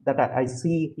challenge that I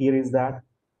see here is that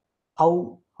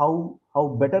how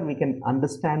better we can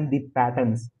understand the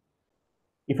patterns.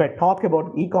 If I talk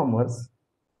about e-commerce,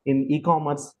 in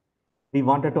e-commerce, we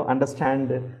wanted to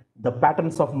understand the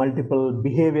patterns of multiple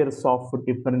behaviors of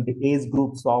different age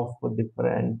groups of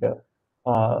different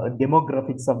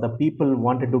demographics of the people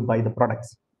wanted to buy the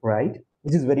products, right?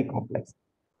 Which is very complex.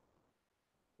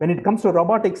 When it comes to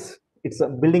robotics, it's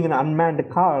building an unmanned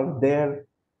car. They're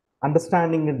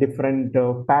understanding the different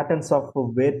patterns of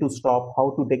where to stop,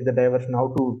 how to take the diversion,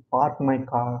 how to park my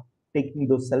car, taking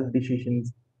those self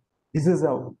decisions. This is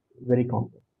a very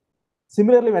complex.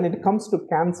 Similarly, when it comes to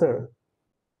cancer,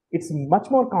 it's much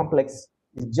more complex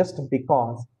just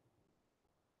because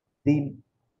the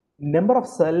number of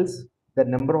cells, the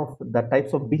number of the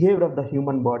types of behavior of the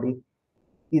human body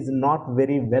is not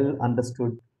very well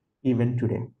understood even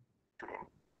today.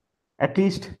 At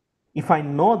least if I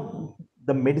know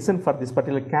the medicine for this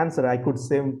particular cancer, I could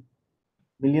save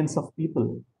millions of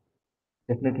people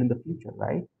definitely in the future,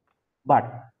 right?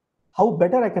 But how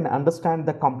better I can understand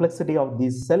the complexity of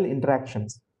these cell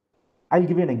interactions? I'll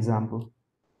give you an example.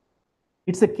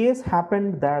 It's a case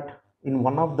happened that in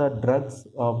one of the drugs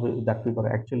that we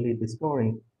were actually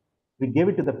discovering, we gave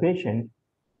it to the patient.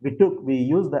 We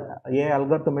used the AI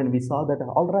algorithm and we saw that,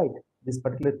 all right, this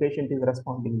particular patient is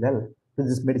responding well to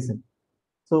this medicine.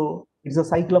 So it's a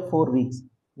cycle of 4 weeks.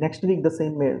 Next week, the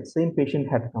same patient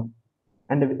had come.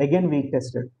 And again, we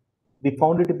tested. We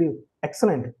found it to be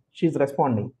excellent. She's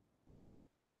responding.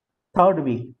 Third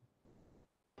week,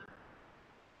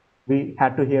 we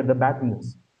had to hear the bad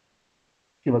news.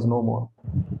 She was no more.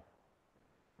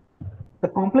 The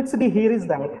complexity here is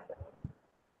that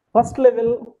first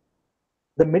level,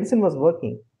 the medicine was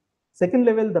working. Second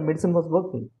level, the medicine was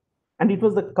working. And it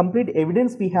was the complete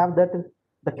evidence we have that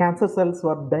the cancer cells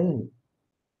were dying.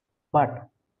 But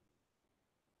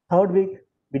third week,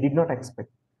 we did not expect.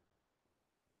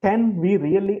 Can we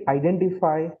really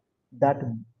identify that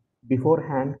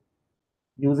beforehand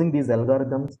using these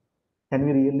algorithms? Can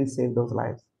we really save those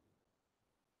lives?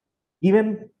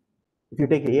 Even if you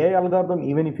take AI algorithm,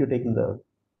 even if you take the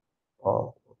uh,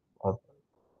 uh,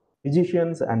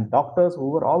 physicians and doctors who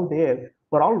were all there,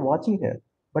 were all watching her,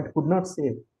 but could not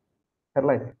save her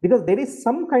life because there is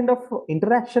some kind of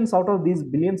interactions out of these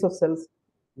billions of cells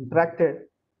interacted,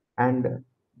 and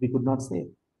we could not save.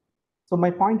 So my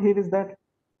point here is that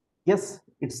yes,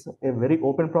 it's a very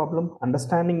open problem.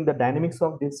 Understanding the dynamics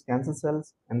of these cancer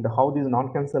cells and how these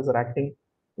non-cancer cells are acting,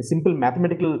 the simple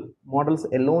mathematical models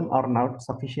alone are not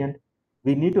sufficient.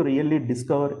 We need to really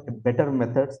discover better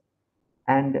methods.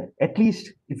 And at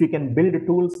least if we can build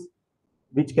tools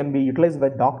which can be utilized by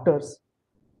doctors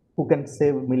who can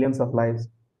save millions of lives,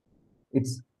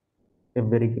 it's a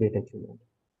very great achievement,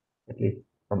 at least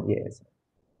from AIS.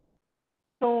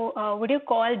 So, would you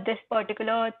call this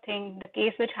particular thing, the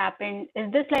case which happened,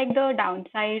 is this like the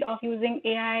downside of using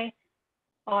AI,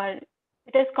 or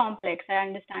it is complex? I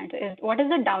understand. So, what is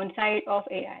the downside of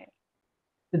AI?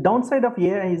 The downside of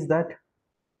AI is that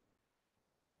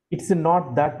it's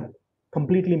not that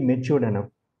completely matured enough.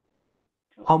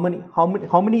 How many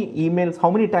emails,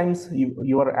 how many times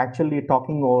you are actually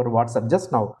talking over WhatsApp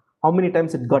just now? How many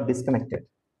times it got disconnected?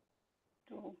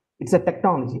 True. It's a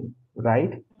technology,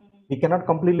 right? Mm. We cannot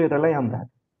completely rely on that.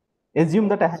 Assume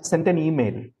that I Okay. have sent an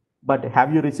email, but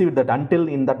have you received that? Until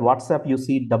in that WhatsApp you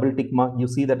see double tick mark, you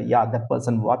see that yeah, that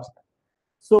person watched.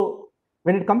 So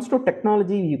when it comes to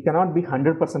technology, you cannot be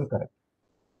 100% correct.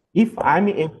 If I'm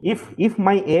if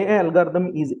my AI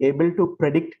algorithm is able to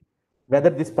predict whether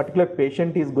this particular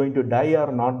patient is going to die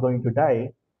or not going to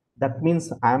die, that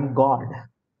means I'm God.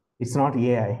 It's not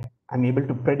AI. I'm able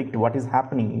to predict what is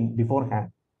happening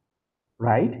beforehand,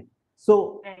 right?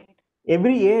 So Right.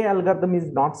 every AI algorithm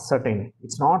is not certain.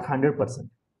 It's not 100%,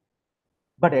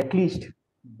 but at least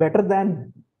better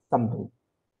than something.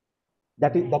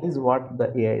 That Right. is what the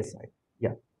AI is like.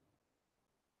 Yeah.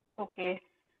 Okay.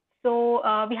 So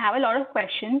we have a lot of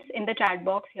questions in the chat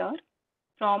box here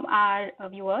from our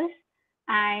viewers,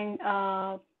 and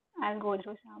I'll go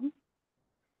through some.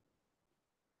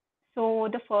 So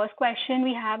the first question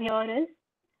we have here is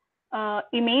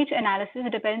image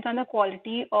analysis depends on the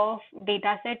quality of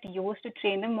data set used to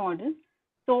train the model.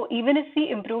 So even if we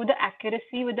improve the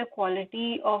accuracy with the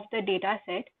quality of the data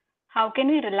set, how can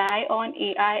we rely on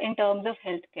AI in terms of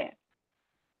healthcare?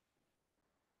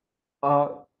 Uh,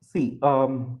 See,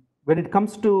 when it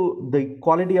comes to the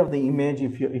quality of the image,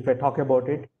 if I talk about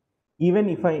it, even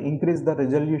if I increase the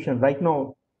resolution, right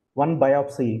now, one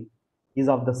biopsy is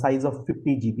of the size of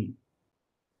 50 GB.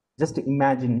 Just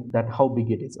imagine that how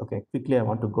big it is. Okay, quickly, I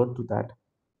want to go to that.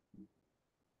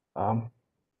 Um,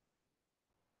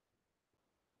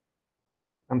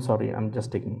 I'm sorry, I'm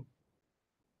just taking.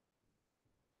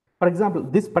 For example,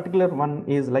 this particular one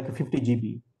is like a 50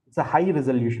 GB. It's a high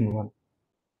resolution one,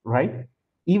 right?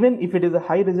 Even if it is a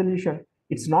high resolution,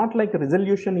 it's not like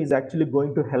resolution is actually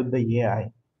going to help the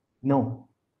AI. No,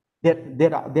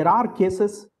 there are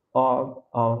cases,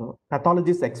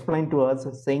 pathologists explain to us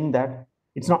saying that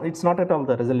it's not at all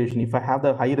the resolution. If I have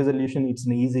the high resolution, it's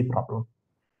an easy problem.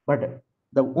 But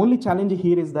the only challenge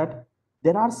here is that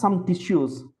there are some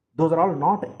tissues, those are all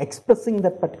not expressing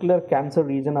that particular cancer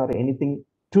region or anything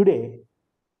today,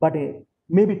 but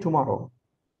maybe tomorrow.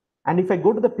 And if I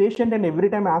go to the patient and every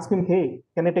time I ask him, hey,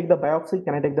 can I take the biopsy?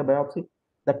 Can I take the biopsy?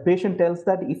 That patient tells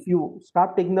that if you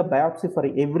start taking the biopsy for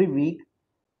every week,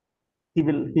 he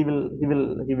will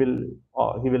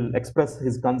express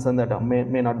his concern that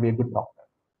may not be a good doctor.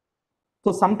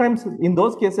 So sometimes in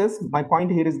those cases, my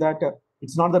point here is that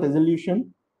it's not the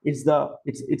resolution, it's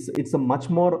a much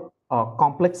more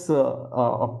complex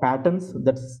of patterns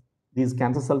that these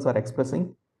cancer cells are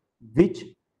expressing, which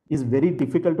is very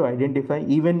difficult to identify.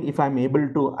 Even if I'm able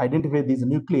to identify these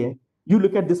nuclei, you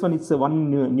look at this one, it's a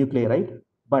one nuclei, right?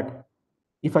 But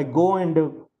if I go and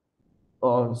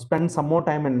spend some more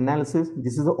time in analysis,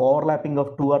 this is the overlapping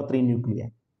of two or three nuclei.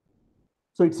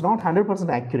 So it's not 100%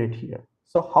 accurate here.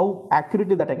 So how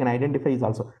accurately that I can identify is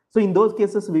also. So in those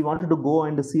cases, we wanted to go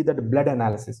and see that blood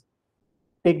analysis,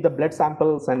 take the blood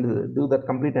samples and do that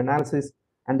complete analysis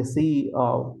and see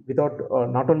without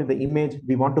not only the image,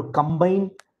 we want to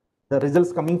combine the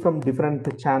results coming from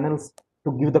different channels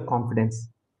to give the confidence.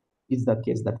 Is the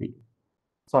case that we do.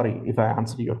 Sorry if I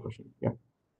answered your question. Yeah.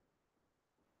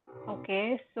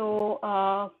 Okay, so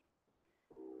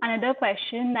another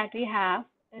question that we have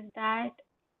is that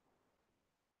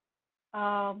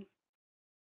um,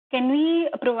 can we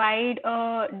provide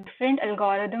a different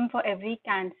algorithm for every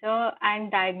cancer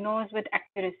and diagnose with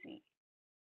accuracy?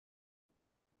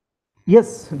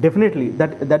 Yes, definitely.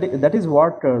 That is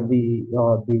what uh,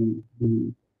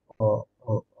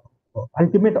 uh,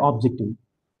 ultimate objective.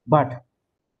 But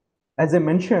as I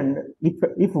mentioned,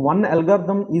 if one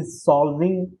algorithm is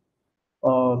solving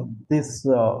this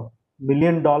 $1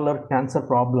 million cancer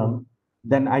problem,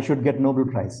 then I should get Nobel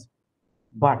Prize.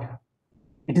 But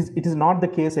it is not the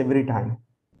case every time.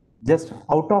 Just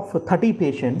out of 30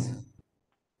 patients,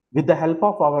 with the help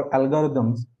of our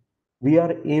algorithms, we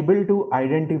are able to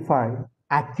identify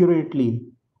accurately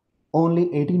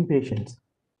only 18 patients.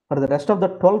 For the rest of the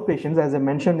 12 patients, as I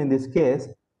mentioned in this case,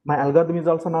 my algorithm is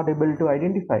also not able to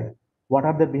identify what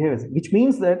are the behaviors, which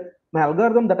means that my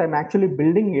algorithm that I'm actually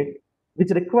building it, which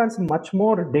requires much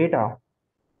more data,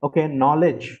 okay,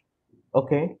 knowledge,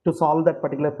 okay, to solve that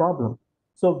particular problem.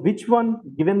 So which one,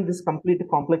 given this complete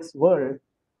complex world,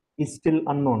 is still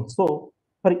unknown. So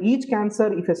for each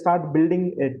cancer, if I start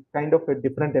building a kind of a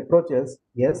different approaches,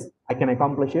 yes, I can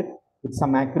accomplish it with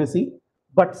some accuracy,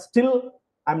 but still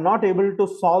I'm not able to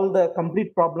solve the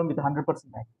complete problem with 100%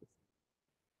 accuracy.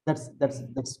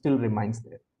 That still remains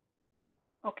there.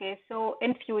 Okay, so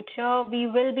in future we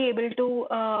will be able to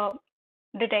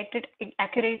detect it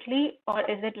accurately, or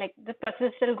is it like the process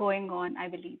is still going on, I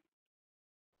believe?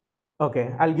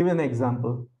 Okay, I'll give you an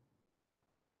example.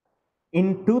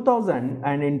 In 2000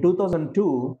 and in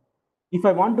 2002, if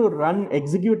I want to run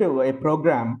executive a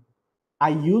program, I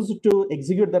used to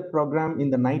execute that program in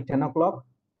the night 10 o'clock,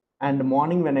 and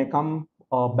morning when I come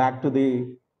back to the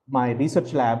my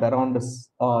research lab around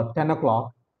 10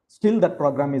 o'clock, still that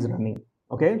program is running.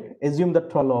 Okay, assume that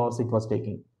 12 hours it was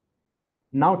taking.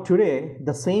 Now today,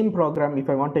 the same program, if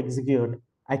I want to execute,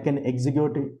 I can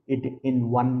execute it in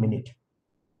 1 minute.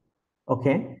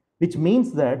 Okay, which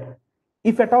means that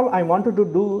if at all I wanted to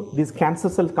do these cancer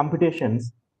cell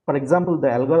computations, for example, the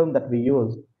algorithm that we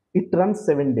use, it runs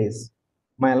 7 days.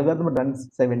 My algorithm runs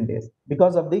 7 days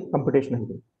because of the computational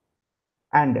day.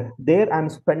 And there I'm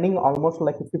spending almost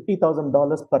like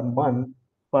 $50,000 per month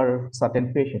for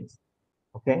certain patients.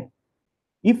 Okay,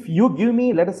 if you give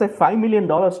me, let us say, $5 million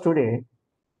today,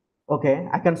 okay,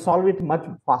 I can solve it much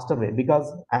faster way because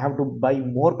I have to buy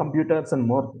more computers and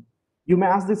more. You may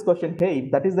ask this question, hey,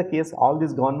 if that is the case, all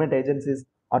these government agencies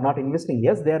are not investing.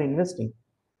 Yes, they are investing,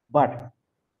 but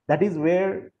that is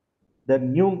where the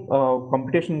new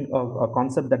computation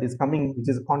concept that is coming, which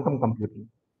is quantum computing,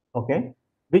 okay,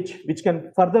 which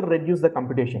can further reduce the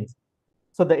computations.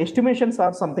 So the estimations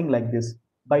are something like this.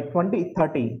 By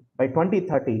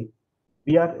 2030,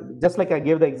 we are just like I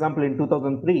gave the example in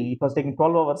 2003, it was taking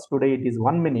 12 hours. Today it is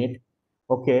 1 minute.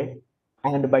 Okay.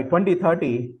 And by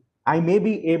 2030, I may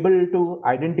be able to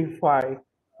identify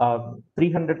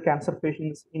 300 cancer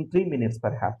patients in 3 minutes,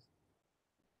 perhaps.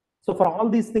 So for all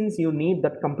these things, you need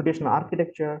that computational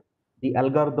architecture, the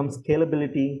algorithm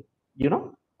scalability,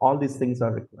 all these things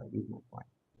are required, is my point.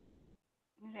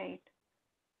 Right.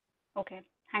 Okay.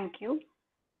 Thank you.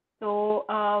 So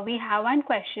we have one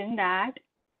question that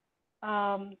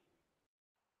um,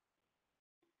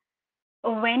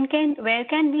 where can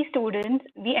the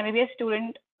MBBS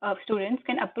students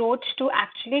can approach to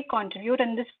actually contribute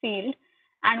in this field,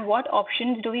 and what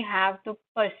options do we have to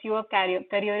pursue a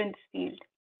career in this field?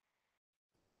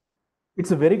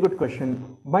 It's a very good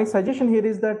question. My suggestion here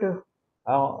is that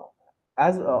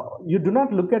as you do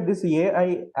not look at this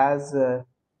AI as a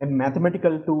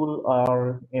mathematical tool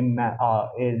or a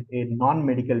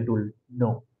non-medical tool.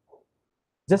 No,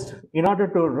 just in order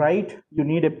to write, you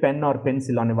need a pen or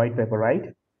pencil on a white paper, right?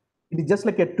 It is just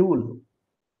like a tool.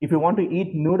 If you want to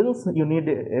eat noodles, you need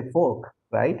a fork,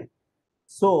 right?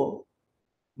 So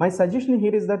my suggestion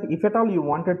here is that if at all you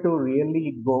wanted to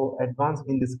really go advanced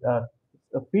in this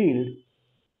field,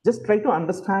 just try to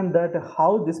understand that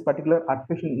how this particular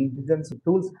artificial intelligence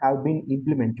tools have been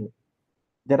implemented.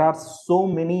 There are so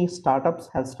many startups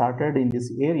have started in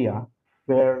this area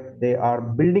where they are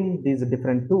building these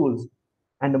different tools,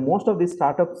 and most of these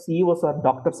startup CEOs are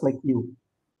doctors like you,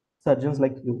 surgeons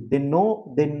like you. They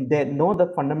know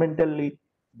the fundamentally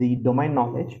the domain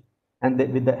knowledge, and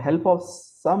with the help of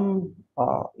some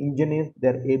engineers,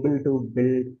 they're able to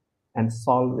build and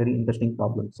solve very interesting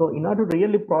problems. So in order to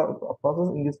really process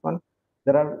in this one,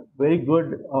 there are very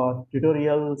good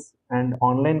tutorials and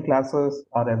online classes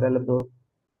are available,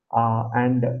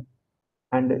 and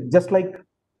just like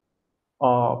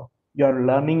you're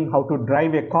learning how to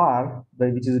drive a car,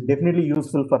 which is definitely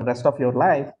useful for the rest of your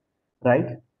life,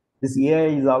 right? This AI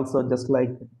is also just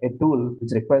like a tool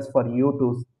which requires for you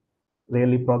to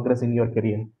really progress in your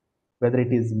career, whether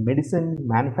it is medicine,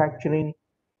 manufacturing,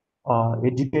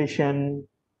 education,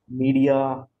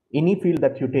 media, any field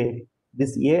that you take.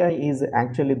 This AI is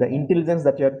actually the intelligence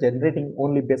that you're generating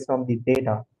only based on the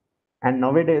data. And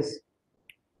nowadays,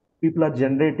 people are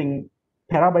generating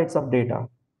terabytes of data.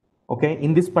 Okay,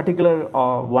 in this particular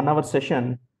 1 hour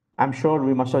session, I'm sure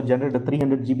we must have generated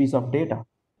 300 GBs of data,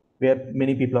 where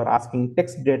many people are asking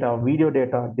text data, video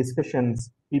data,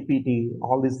 discussions, PPT,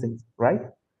 all these things, right?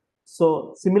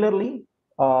 So similarly,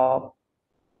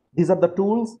 these are the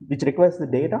tools which requires the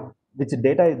data, the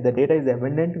data is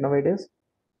abundant nowadays.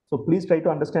 So please try to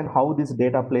understand how this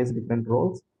data plays different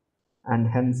roles, and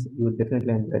hence you will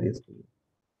definitely enjoy this tool.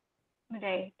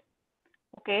 Right.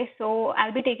 Okay. So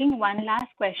I'll be taking one last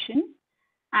question,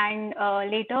 and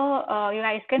later you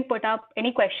guys can put up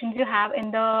any questions you have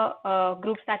in the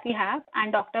groups that we have,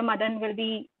 and Dr. Madan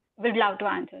will love to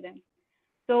answer them.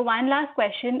 So one last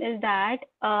question is that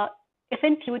if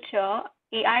in future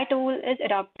AI tool is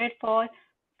adopted for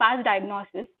fast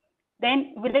diagnosis,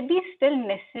 then will it be still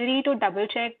necessary to double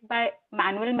check by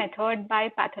manual method by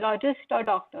pathologists or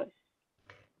doctors?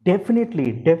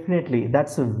 Definitely, definitely.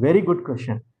 That's a very good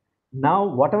question. Now,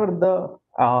 whatever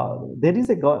there is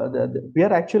we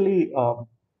are actually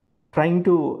trying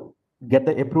to get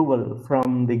the approval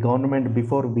from the government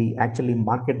before we actually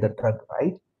market the drug,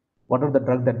 right? what are the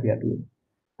drug that we are doing,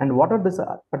 and what are this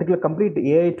particular complete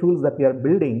AI tools that we are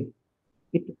building.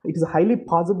 It is highly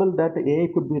possible that AI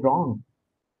could be wrong.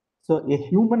 So a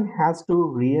human has to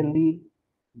really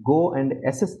go and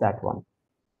assess that one,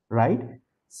 right?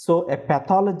 So a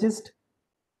pathologist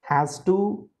has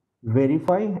to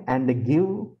verify and give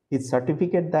his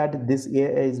certificate that this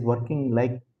AI is working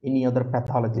like any other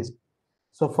pathologist.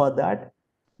 So for that,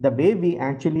 the way we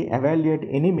actually evaluate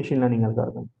any machine learning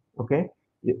algorithm, okay?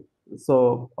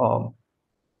 So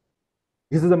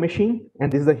this is a machine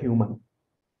and this is a human.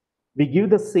 We give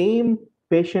the same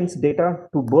patient's data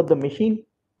to both the machine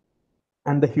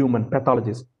and the human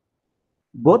pathologist.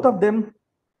 Both of them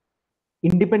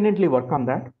independently work on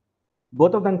that.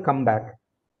 Both of them come back,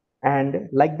 and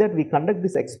like that we conduct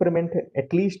this experiment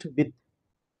at least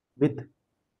with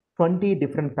 20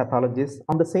 different pathologists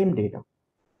on the same data.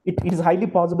 It is highly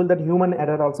possible that human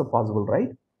error also possible, right?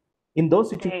 In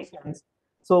those Right. situations,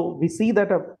 so we see that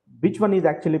which one is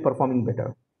actually performing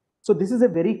better. So this is a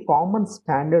very common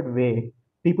standard way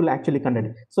people actually conduct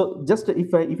it. So just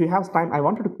if you have time, I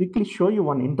wanted to quickly show you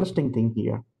one interesting thing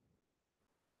here.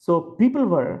 So people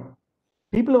were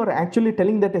actually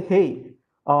telling that, hey,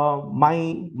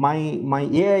 my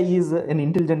AI is an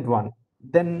intelligent one.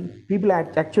 Then people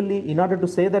actually, in order to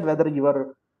say that whether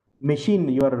your machine,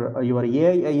 your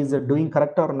AI is doing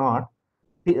correct or not,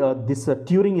 this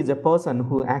Turing is a person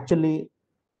who actually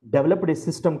developed a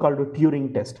system called a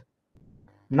Turing test.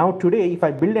 Now today, if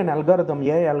I build an algorithm,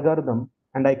 AI algorithm,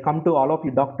 and I come to all of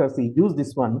you doctors, you use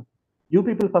this one, you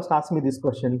people first ask me this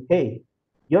question: hey,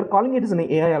 you're calling it as an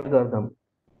AI algorithm,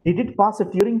 did it pass a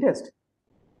Turing test?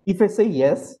 If I say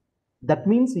yes, that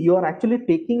means you are actually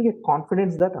taking a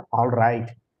confidence that, all right,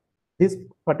 this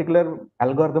particular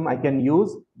algorithm I can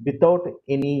use without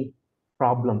any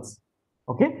problems.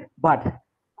 Okay, but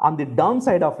on the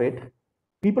downside of it,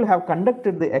 people have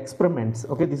conducted the experiments.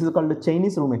 Okay, this is called the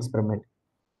Chinese room experiment.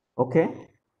 Okay,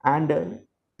 and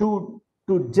to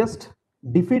to just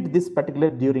defeat this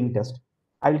particular Turing test,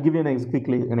 I will give you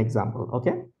quickly an example.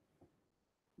 Okay,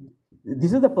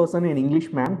 this is the person, an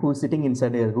Englishman, who is sitting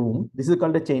inside a room. This is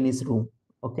called a Chinese room.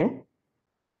 Okay,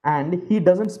 and he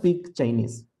doesn't speak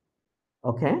Chinese.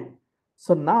 Okay,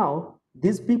 so now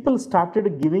these people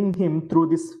started giving him through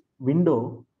this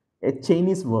window a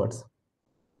Chinese words,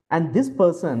 and this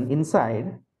person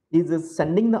inside is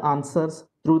sending the answers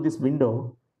through this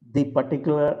window, the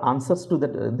particular answers to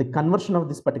the conversion of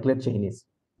this particular Chinese.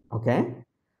 Okay,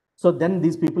 so then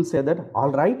these people say that,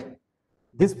 all right,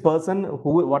 this person,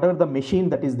 who whatever the machine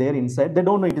that is there inside, they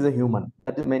don't know it is a human.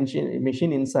 That the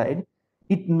machine inside,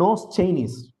 it knows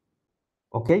Chinese.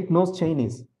 Okay, it knows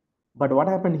Chinese. But what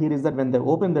happened here is that when they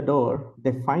open the door,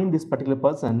 they find this particular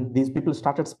person. These people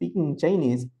started speaking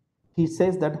Chinese. He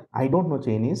says that, I don't know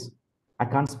Chinese, I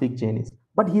can't speak Chinese,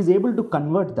 but he's able to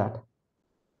convert that.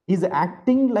 He's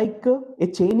acting like a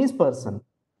Chinese person.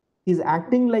 He's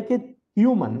acting like a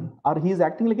human, or he's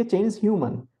acting like a Chinese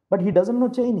human, but he doesn't know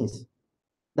Chinese.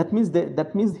 That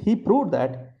means he proved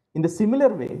that in the similar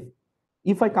way,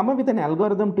 if I come up with an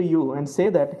algorithm to you and say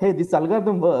that, hey, this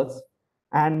algorithm works,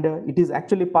 and it is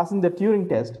actually passing the Turing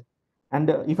test, and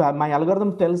if my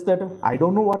algorithm tells that I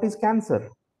don't know what is cancer,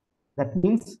 that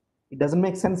means it doesn't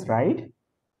make sense, right?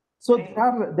 So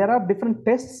Right. there are different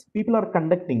tests people are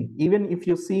conducting. Even if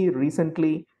you see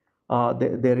recently,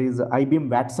 there is IBM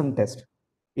Watson test.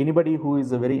 Anybody who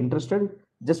is very interested,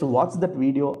 just watch that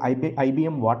video,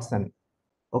 IBM Watson.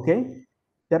 Okay,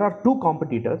 there are two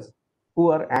competitors who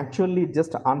are actually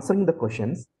just answering the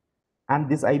questions, and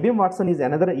this IBM Watson is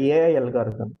another AI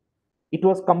algorithm. It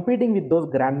was competing with those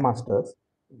grandmasters,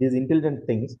 these intelligent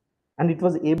things, and it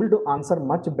was able to answer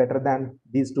much better than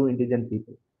these two intelligent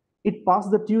people. It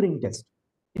passed the Turing test.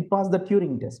 It passed the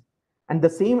Turing test. And the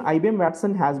same IBM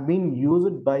Watson has been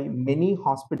used by many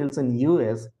hospitals in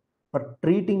US for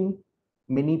treating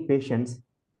many patients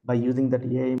by using that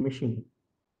AI machine.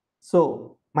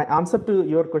 So my answer to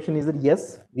your question is that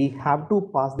yes, we have to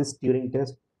pass this Turing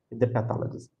test with the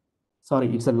pathologist.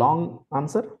 Sorry, it's a long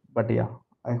answer, but yeah,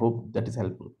 I hope that is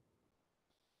helpful.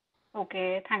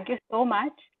 Okay, thank you so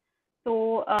much.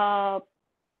 So,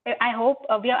 I hope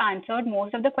we have answered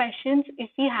most of the questions.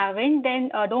 If we haven't, then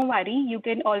don't worry. You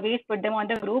can always put them on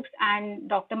the groups, and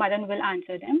Dr. Madan will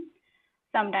answer them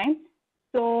sometime.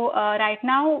 So, right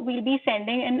now, we'll be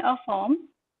sending in a form.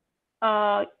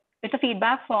 It's a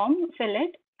feedback form, fill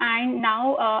it. And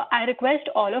now, I request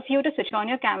all of you to switch on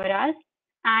your cameras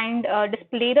and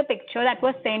display the picture that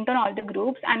was sent on all the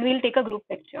groups, and we'll take a group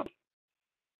picture.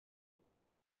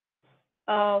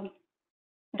 Uh,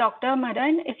 Dr.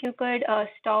 Madan, if you could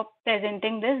stop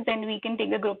presenting this, then we can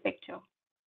take the group picture.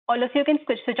 All of you can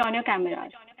switch on your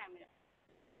cameras.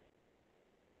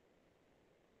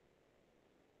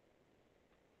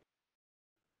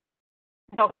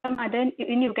 Dr. Madan,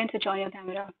 you can switch on your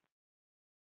camera.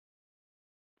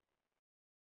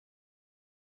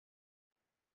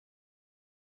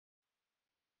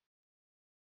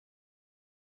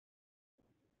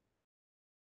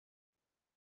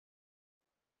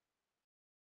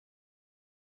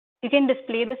 You can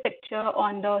display this picture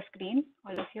on the screen,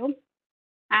 all of you.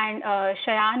 And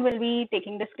Shayan will be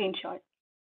taking the screenshot.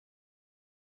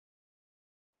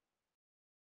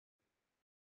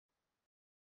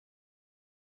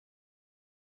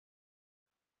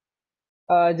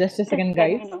 Just a Just second,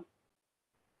 let me guys. know.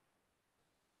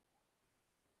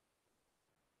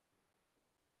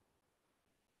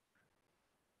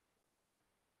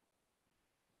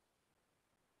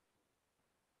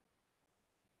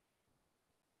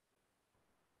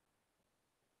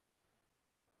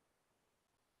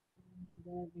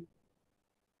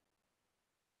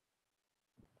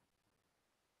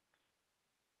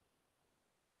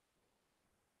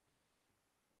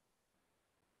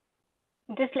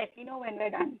 Just let me know when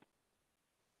we're done.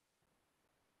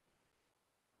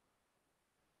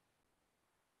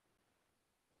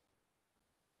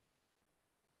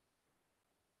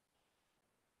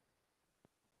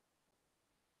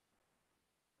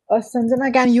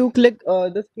 Sanjana, can you click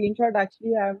the screenshot?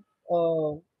 Actually, I have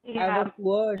a Yeah,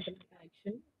 poor internet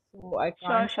connection, so I sure,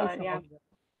 can't see sure. some Yeah. of them.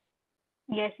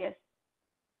 Yes, yes.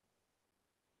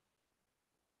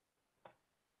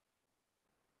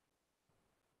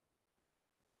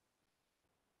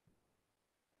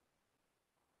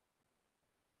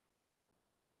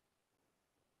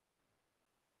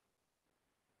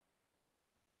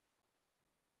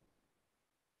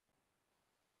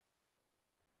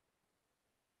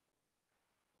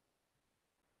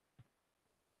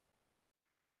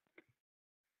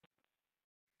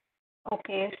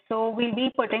 Okay, so we'll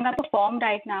be putting up a form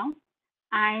right now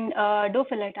and do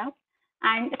fill it up.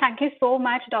 And thank you so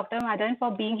much, Dr. Madan,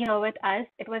 for being here with us.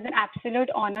 It was an absolute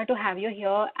honor to have you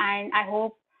here, and I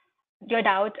hope your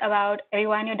doubts about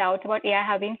AI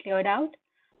have been cleared out.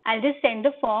 I'll just send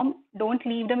the form. Don't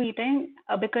leave the meeting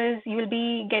because you'll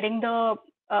be getting the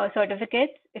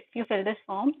certificates if you fill this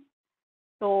form.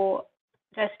 So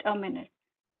just a minute.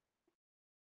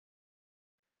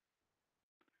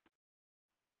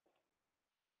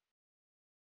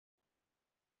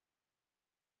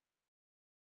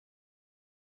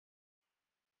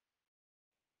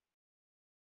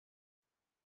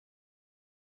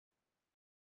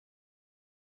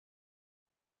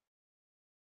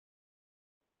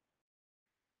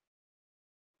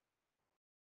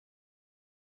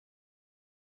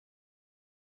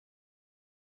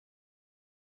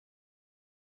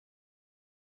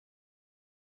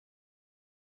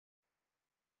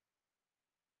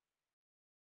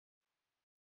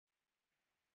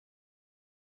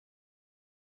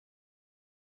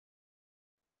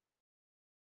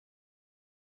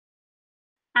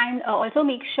 And also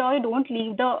make sure you don't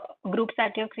leave the groups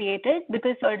that you've created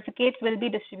because certificates will be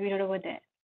distributed over there.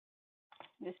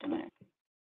 Just a minute.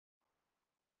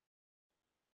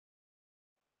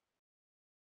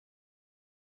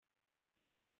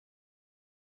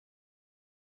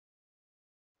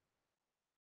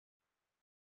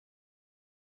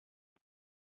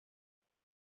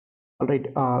 All right.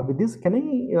 With this, can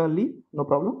I leave? No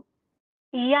problem.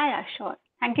 Yeah, yeah, sure.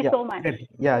 Thank you Yeah, so much. great.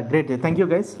 Yeah, great. Thank you,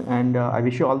 guys, and I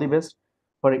wish you all the best.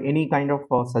 For any kind of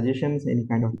suggestions, any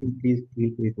kind of thing, please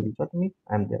feel free to reach out to me.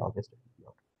 I'm there always to help you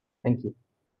out. Thank you.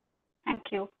 Thank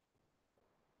you.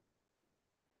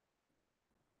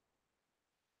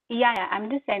 Yeah, yeah, I'm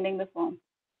just sending the form.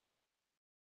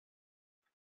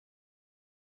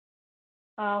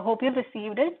 Hope you've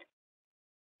received it.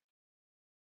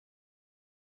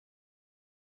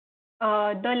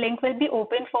 The link will be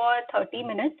open for 30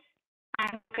 minutes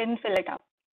and you can fill it up.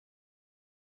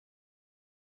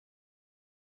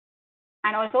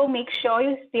 And also make sure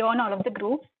you stay on all of the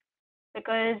groups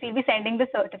because we'll be sending the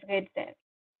certificates there.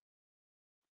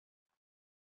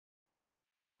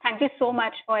 Thank you so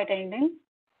much for attending.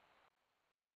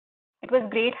 It was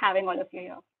great having all of you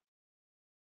here.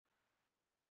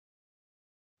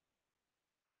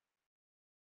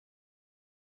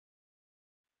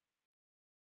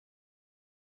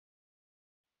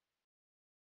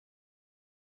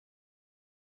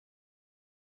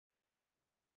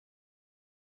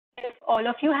 If all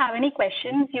of you have any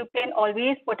questions, you can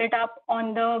always put it up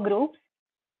on the groups.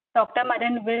 Dr.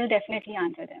 Madan will definitely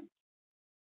answer them.